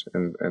experience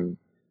and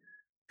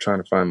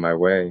trying to find my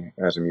way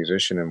as a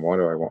musician and what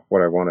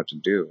I wanted to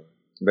do.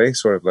 They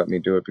sort of let me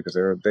do it because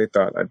they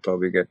thought I'd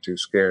probably get too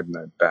scared and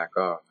I'd back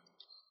off.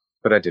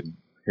 But I didn't.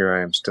 Here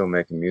I am still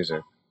making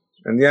music.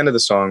 And the end of the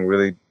song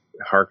really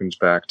harkens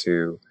back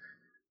to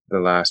the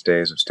last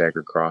days of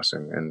Staggered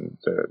Crossing and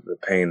the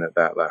pain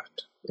that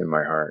left in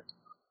my heart.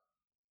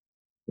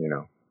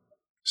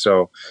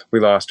 So we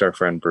lost our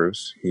friend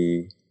Bruce.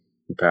 He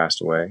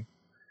passed away,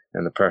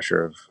 and the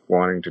pressure of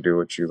wanting to do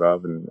what you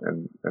love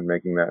and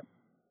making that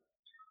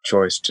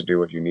choice to do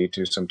what you need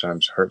to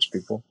sometimes hurts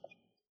people.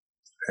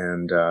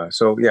 And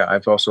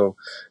I've also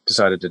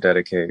decided to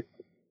dedicate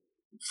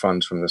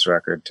funds from this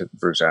record to the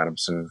Bruce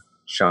Adamson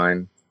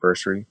Shine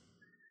bursary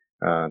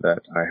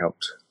that I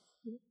helped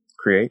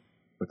create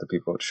with the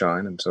people at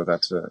Shine. And so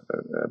that's a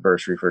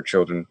bursary for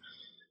children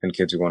and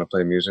kids who want to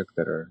play music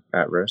that are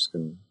at risk,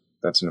 and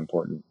that's an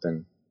important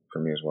thing for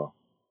me as well.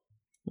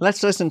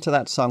 Let's listen to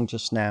that song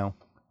just now.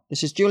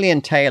 This is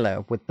Julian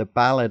Taylor with the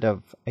Ballad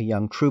of a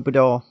Young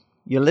Troubadour.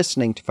 You're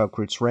listening to Folk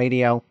Roots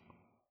Radio,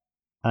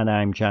 and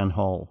I'm Jan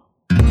Hall.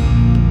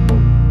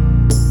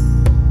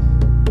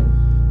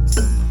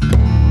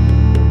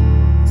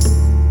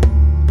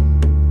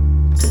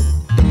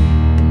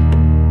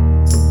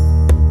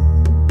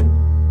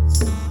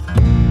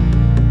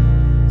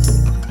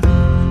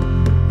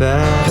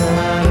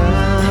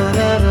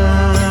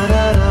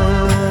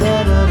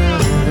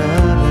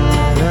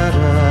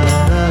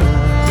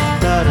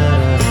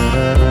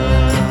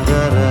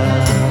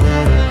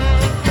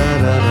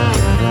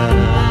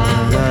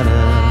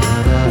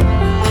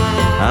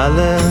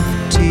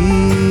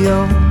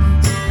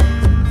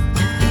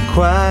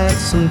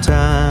 Some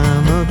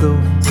time ago,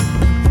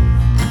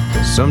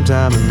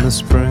 sometime in the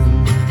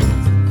spring,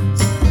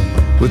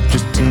 with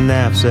just a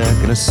knapsack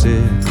and a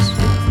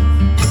 6-string.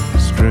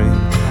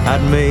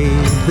 I'd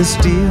made this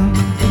deal.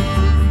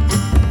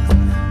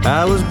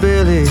 I was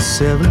barely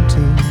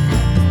 17,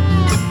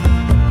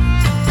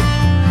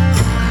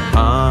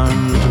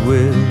 armed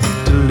with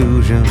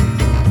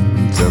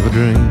delusions of a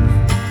dream.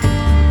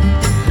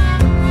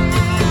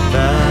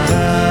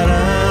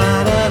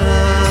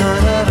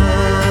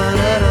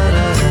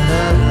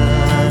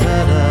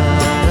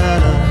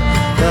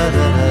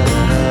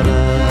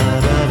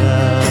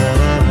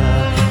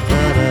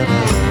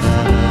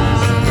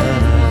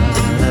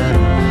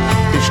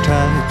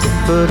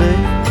 For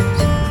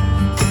days,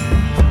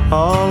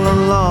 all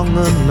along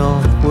the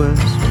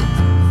Northwest,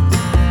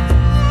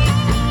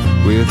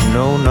 with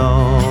no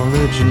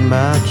knowledge in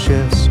my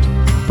chest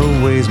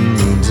of ways and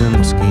means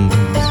and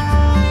schemes.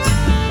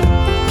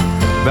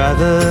 By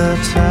the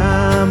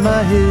time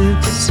I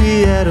hit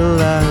Seattle,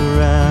 I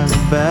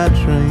arrived by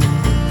train.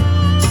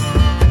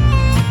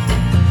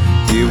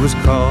 It was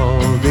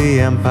called the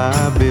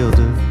Empire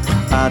Builder.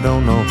 I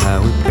don't know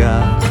how it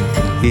got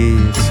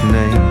its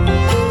name.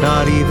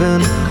 Not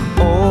even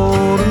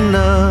old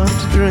enough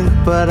to drink,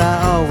 but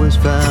I always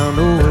found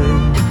a way.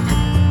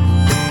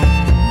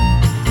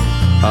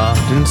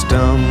 Often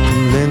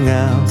stumbling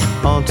out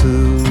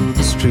onto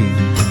the street,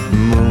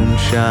 moon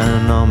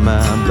shining on my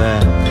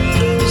back,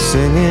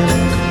 singing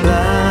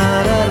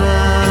la da da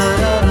da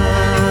da da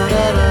da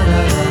da da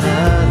da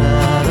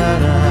da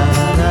da.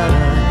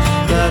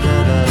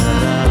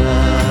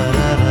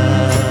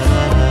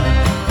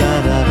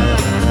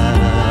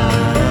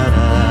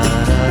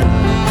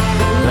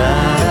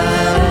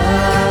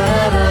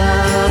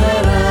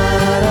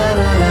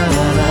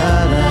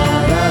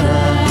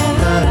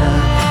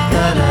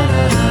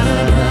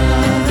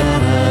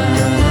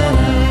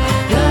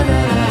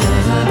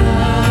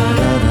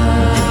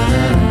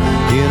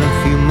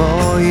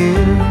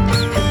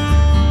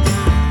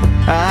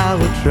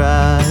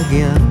 Try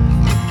again,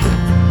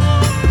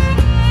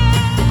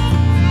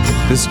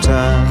 this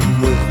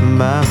time with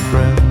my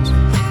friends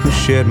who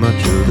shared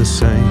much of the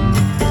same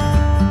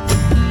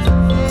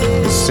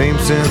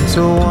sense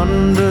of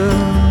wonder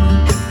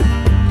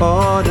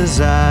or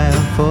desire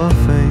for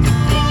fame.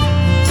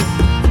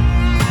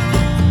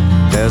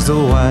 As the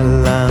white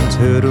lines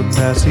hurtled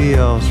past the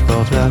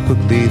asphalt, how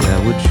quickly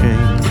that would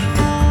change.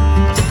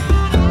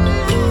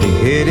 He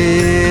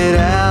headed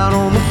out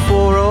on the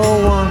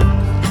 401,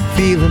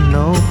 feeling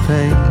no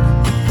pain,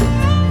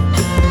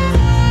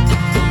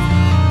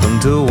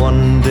 until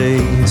one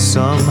day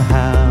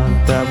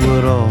somehow that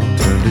would all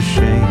turned to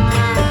shame.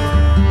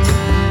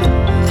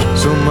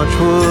 So much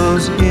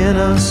was in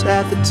us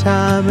at the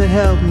time, it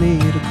helped me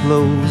to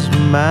close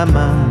my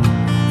mind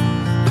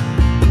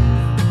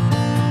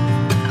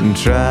and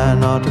try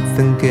not to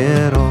think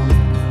at all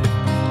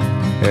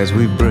as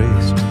we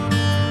braced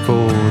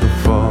for the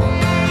fall.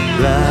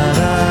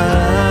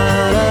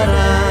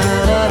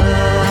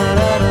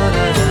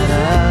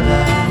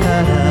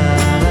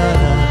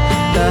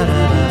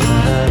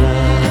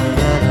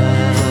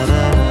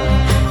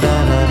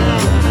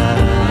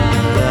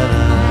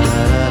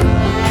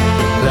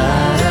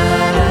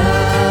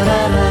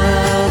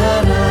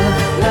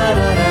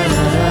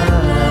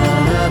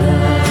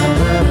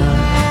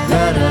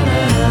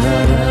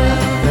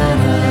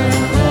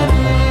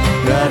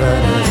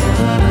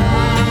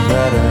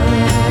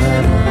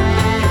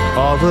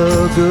 All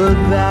the good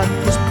that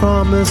was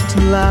promised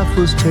in life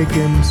was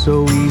taken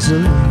so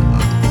easily.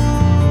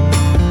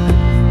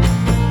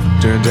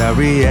 Turned out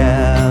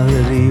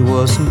reality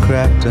wasn't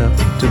cracked up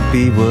to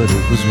be what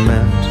it was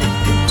meant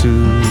to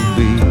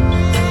be.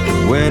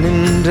 When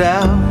in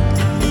doubt,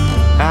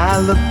 I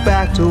look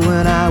back to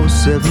when I was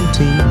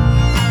 17,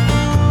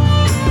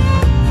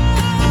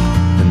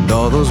 and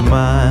all those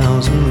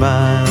miles and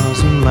miles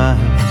and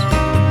miles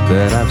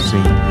that I've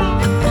seen.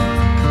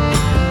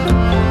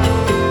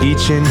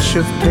 Each inch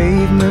of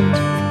pavement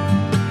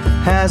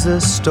has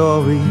a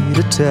story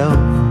to tell.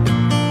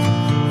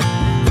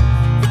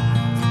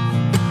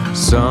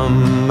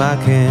 Some I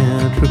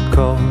can't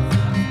recall,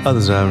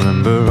 others I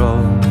remember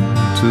all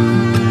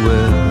too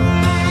well.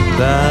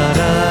 Da,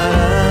 da,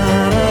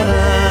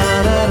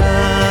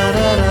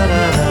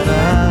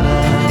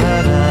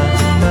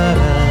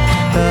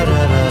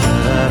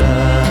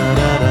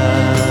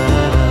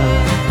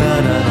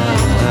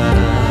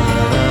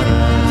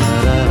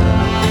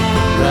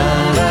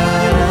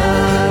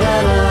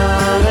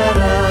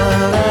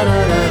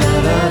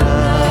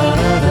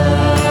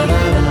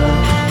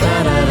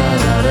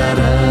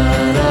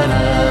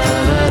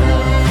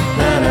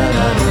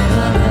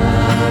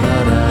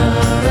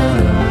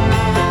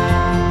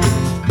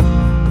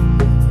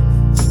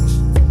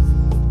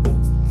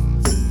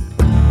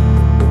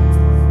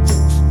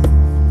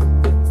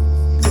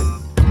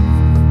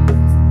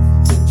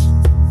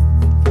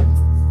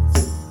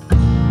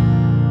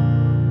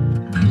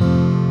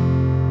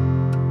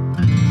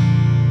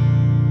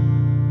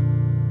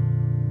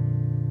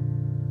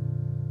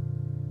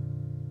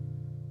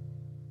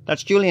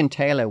 That's Julian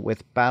Taylor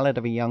with Ballad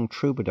of a Young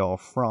Troubadour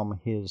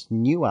from his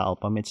new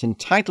album. It's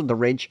entitled The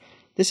Ridge.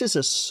 This is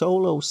a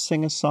solo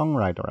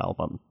singer-songwriter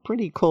album.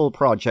 Pretty cool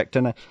project.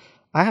 And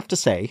I have to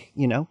say,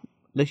 you know,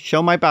 let's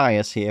show my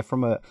bias here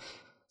from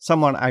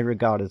someone I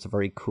regard as a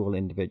very cool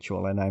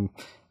individual. And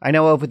I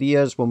know over the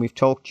years when we've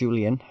talked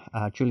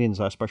Julian's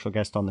our special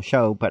guest on the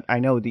show, but I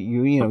know that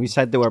you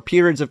said there were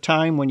periods of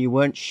time when you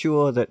weren't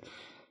sure that,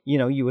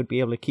 you would be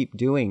able to keep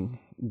doing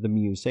the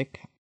music.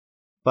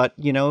 But,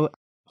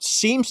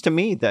 seems to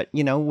me that,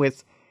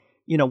 with,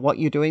 what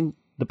you're doing,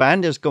 the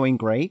band is going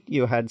great.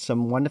 You had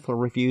some wonderful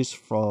reviews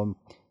from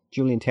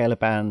Julian Taylor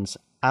Band's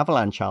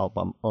Avalanche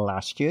album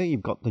last year.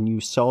 You've got the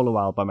new solo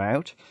album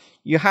out.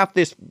 You have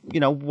this,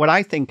 what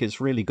I think is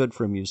really good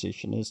for a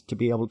musician is to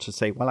be able to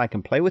say, well, I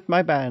can play with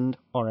my band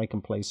or I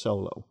can play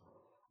solo.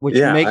 Which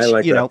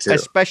makes,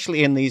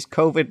 especially in these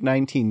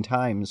COVID-19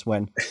 times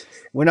when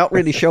we're not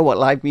really sure what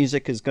live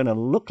music is going to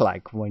look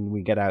like when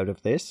we get out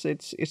of this,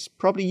 it's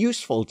probably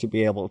useful to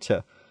be able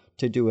to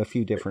do a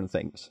few different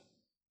things.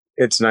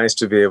 It's nice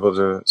to be able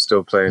to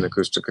still play an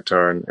acoustic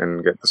guitar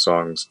and get the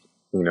songs,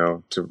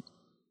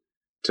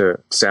 to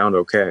sound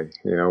okay,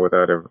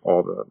 without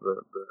all the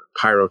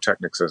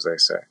pyrotechnics, as they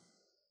say.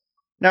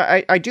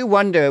 Now, I do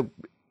wonder,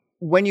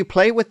 when you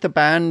play with the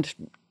band,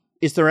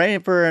 is there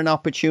ever an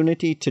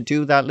opportunity to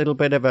do that little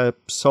bit of a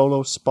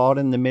solo spot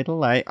in the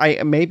middle?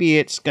 I maybe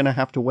it's going to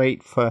have to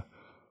wait for,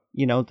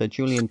 the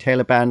Julian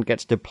Taylor Band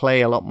gets to play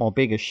a lot more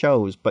bigger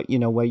shows, but,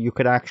 where you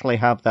could actually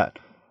have that,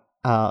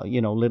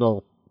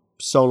 little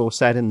solo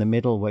set in the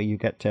middle where you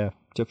get to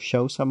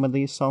show some of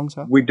these songs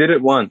up? We did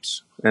it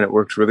once, and it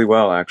worked really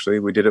well, actually.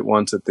 We did it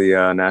once at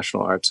the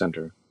National Arts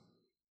Center,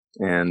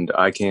 and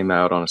I came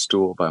out on a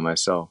stool by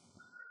myself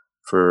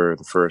for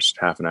the first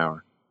half an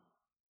hour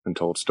and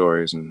told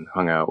stories and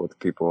hung out with the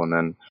people. And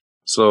then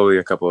slowly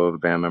a couple of the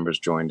band members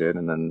joined in,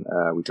 and then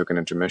we took an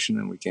intermission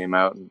and we came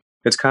out. And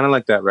it's kind of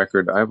like that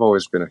record. I've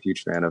always been a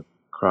huge fan of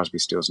Crosby,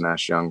 Stills,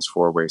 Nash Young's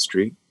Four-Way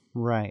Street.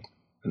 Right.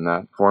 In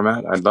that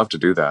format. I'd love to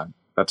do that.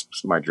 That's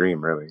my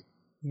dream, really.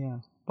 Yeah.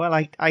 Well,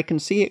 I can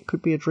see it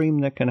could be a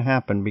dream that can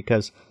happen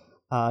because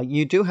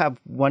you do have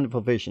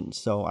wonderful visions.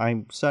 So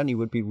I certainly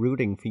would be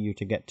rooting for you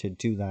to get to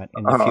do that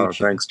in the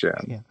future. Thanks,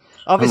 Jan. Yeah.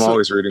 I'm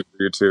always rooting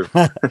for you,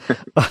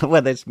 too.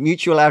 Well, there's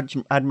Mutual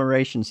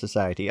Admiration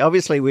Society.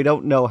 Obviously, we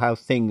don't know how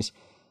things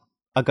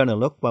are going to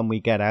look when we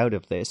get out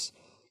of this.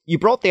 You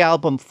brought the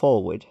album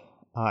forward.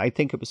 I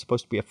think it was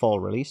supposed to be a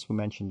fall release. We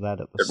mentioned that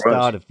at the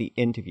start of the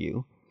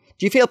interview.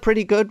 Do you feel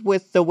pretty good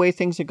with the way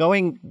things are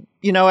going?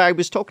 I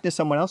was talking to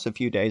someone else a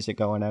few days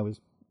ago, and I was,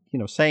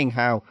 saying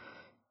how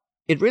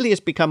it really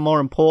has become more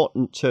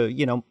important to,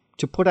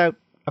 to put out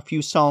a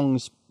few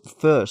songs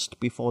first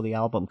before the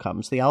album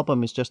comes. The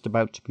album is just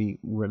about to be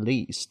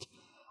released.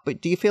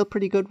 But do you feel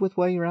pretty good with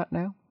where you're at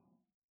now?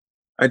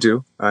 I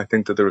do. I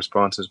think that the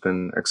response has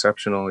been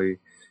exceptionally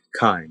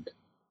kind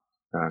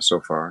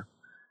so far.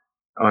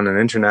 On an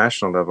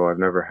international level, I've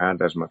never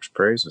had as much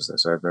praise as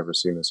this. I've never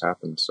seen this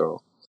happen.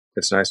 So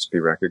it's nice to be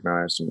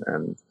recognized,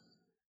 and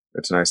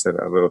it's nice that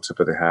a little tip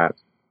of the hat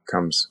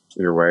comes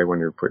your way when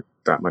you put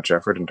that much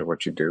effort into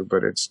what you do.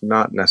 But it's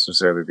not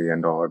necessarily the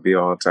end all or be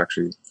all. It's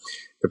actually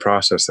the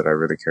process that I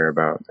really care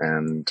about.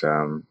 And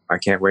I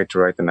can't wait to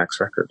write the next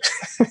record.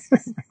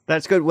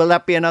 That's good. Will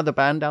that be another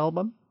band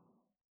album?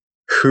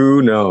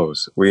 Who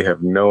knows? We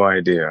have no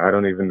idea. I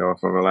don't even know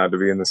if I'm allowed to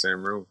be in the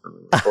same room for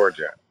the record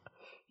yet.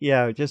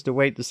 Yeah, just to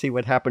wait to see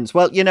what happens.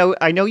 Well, you know,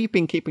 I know you've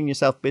been keeping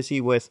yourself busy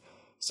with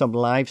some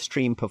live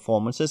stream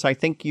performances. I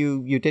think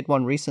you did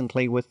one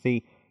recently with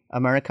the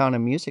Americana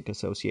Music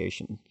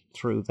Association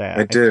through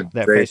their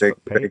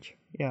Facebook page.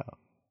 Yeah.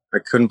 I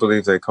couldn't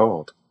believe they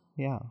called.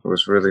 Yeah. It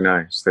was really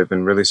nice. They've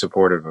been really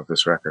supportive of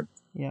this record.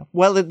 Yeah.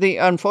 Well,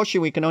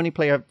 unfortunately, we can only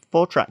play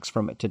 4 tracks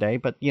from it today,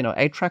 but,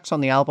 8 tracks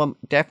on the album,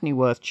 definitely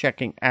worth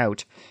checking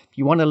out. If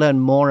you want to learn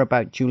more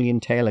about Julian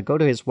Taylor, go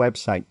to his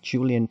website,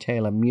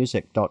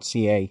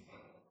 juliantaylormusic.ca,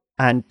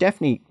 and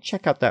definitely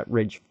check out that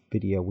Ridge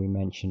video we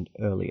mentioned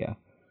earlier.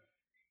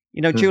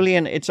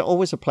 Julian, it's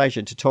always a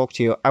pleasure to talk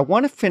to you. I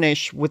want to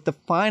finish with the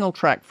final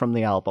track from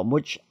the album,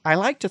 which I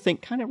like to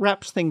think kind of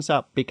wraps things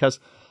up, because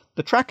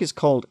the track is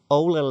called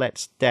Ola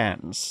Let's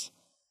Dance.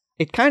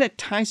 It kind of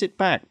ties it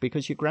back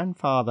because your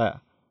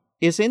grandfather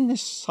is in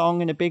this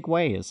song in a big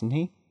way, isn't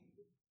he?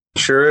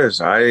 Sure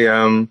is.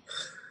 I'd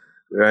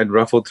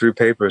ruffled through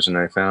papers and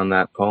I found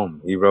that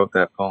poem. He wrote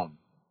that poem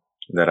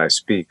that I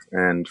speak.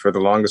 And for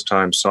the longest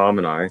time, Sam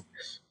and I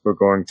were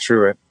going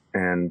through it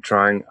and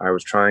I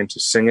was trying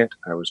to sing it.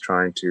 I was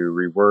trying to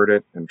reword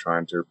it and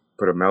trying to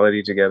put a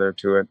melody together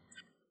to it.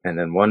 And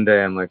then one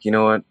day I'm like, you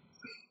know what?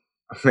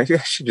 Maybe I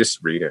should just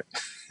read it.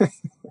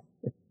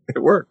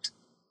 It worked.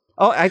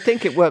 Oh, I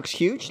think it works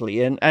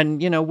hugely.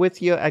 And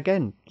with your,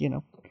 again,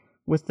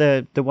 with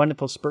the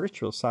wonderful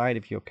spiritual side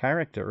of your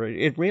character,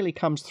 it really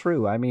comes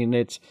through. I mean,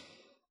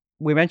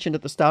 we mentioned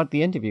at the start of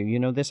the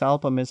interview, this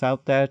album is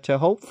out there to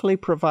hopefully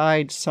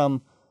provide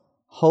some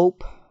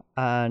hope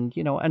and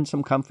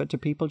some comfort to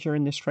people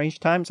during these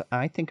strange times.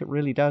 I think it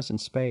really does in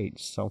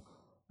spades. So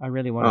I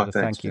really wanted to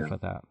thank you for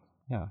that.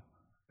 Yeah.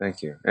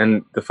 Thank you.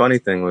 And the funny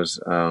thing was,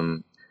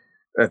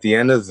 at the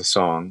end of the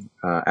song,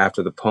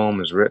 after the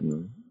poem is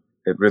written,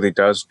 it really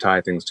does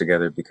tie things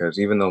together, because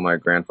even though my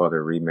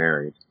grandfather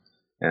remarried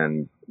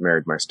and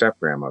married my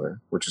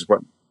step-grandmother, which is what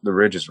the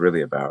Ridge is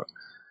really about,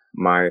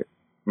 my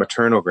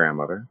maternal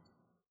grandmother,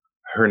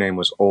 her name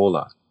was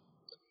Ola,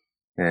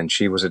 and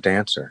she was a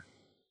dancer.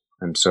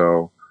 And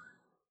so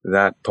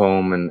that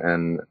poem,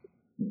 and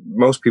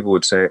most people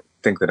would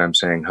think that I'm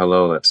saying,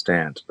 hello, let's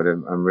dance, but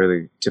I'm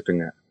really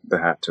tipping the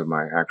hat to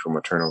my actual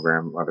maternal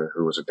grandmother,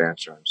 who was a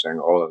dancer. I'm saying,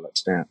 Ola,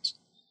 let's dance.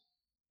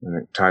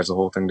 And it ties the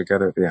whole thing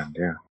together at the end,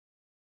 yeah.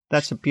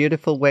 That's a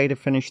beautiful way to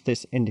finish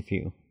this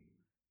interview.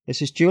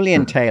 This is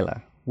Julian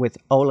Taylor with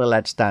Ola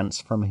Let's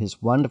Dance from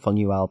his wonderful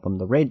new album,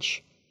 The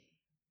Ridge.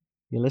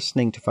 You're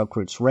listening to Folk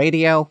Roots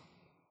Radio,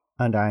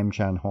 and I'm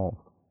Jan Hall.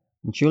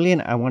 And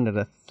Julian, I wanted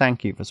to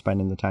thank you for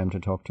spending the time to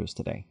talk to us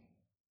today.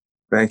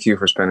 Thank you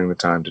for spending the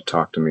time to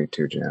talk to me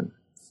too, Jan.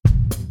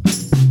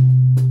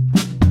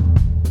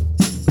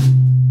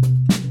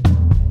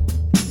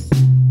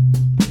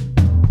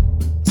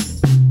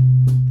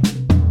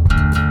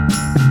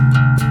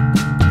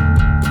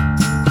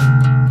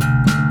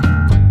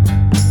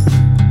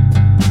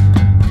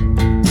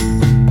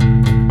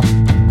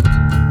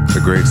 The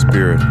Great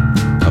Spirit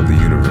of the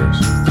universe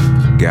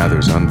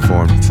gathers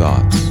unformed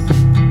thoughts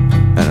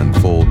and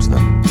unfolds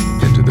them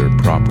into their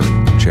proper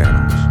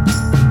channels.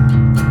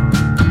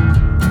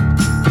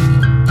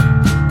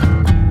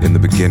 In the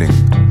beginning,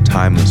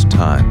 timeless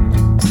time,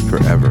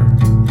 forever,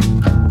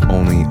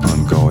 only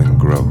ongoing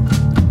growth,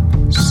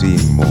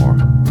 seeing more,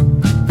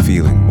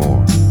 feeling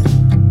more,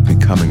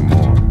 becoming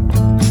more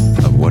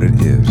of what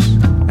it is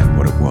and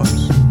what it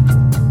was.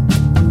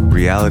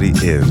 Reality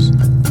is,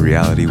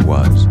 reality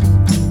was,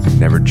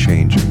 never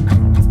changing,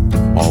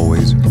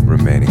 always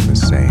remaining the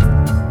same.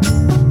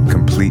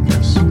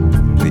 Completeness,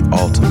 the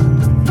ultimate.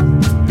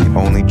 The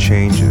only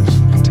changes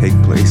take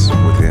place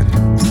within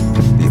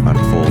the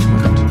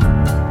unfoldment.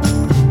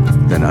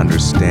 Then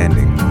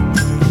understanding,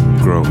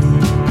 growth,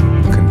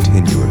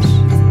 continuous.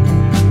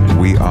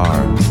 We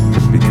are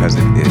because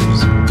it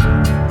is.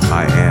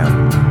 I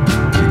am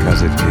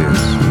because it is.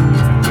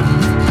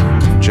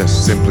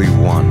 Just simply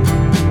one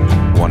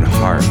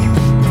heart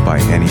by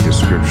any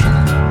description.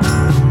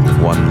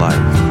 One life,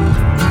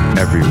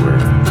 everywhere,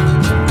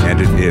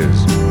 and it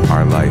is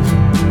our life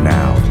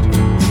now.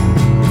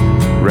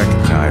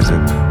 Recognize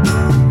it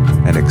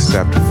and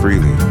accept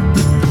freely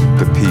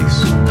the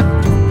peace,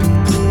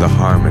 the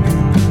harmony,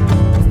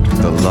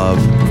 the love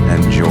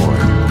and joy,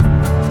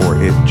 for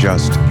it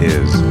just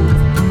is.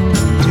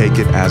 Take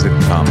it as it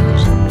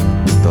comes,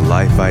 the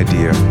life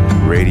idea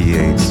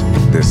radiates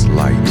this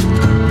light.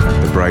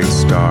 The bright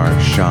star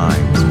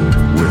shines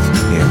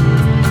within.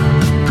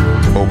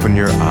 Open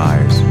your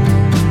eyes,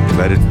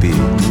 let it be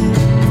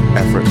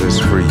effortless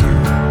for you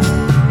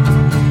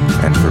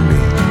and for me.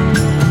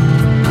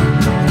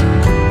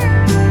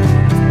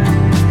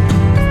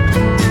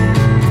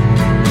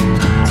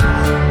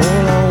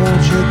 Oh,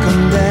 won't you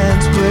come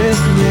dance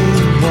with me?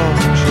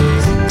 Won't you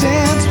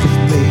dance with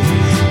me?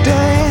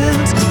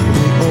 Dance with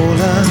me,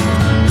 Ola.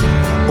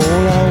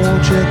 Ola,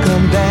 won't you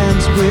come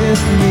dance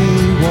with me?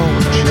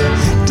 Won't you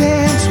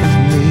dance with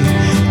me?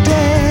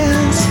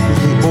 Dance with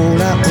me,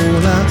 Ola,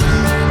 Ola.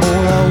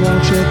 Ola,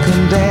 won't you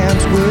come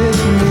dance with me?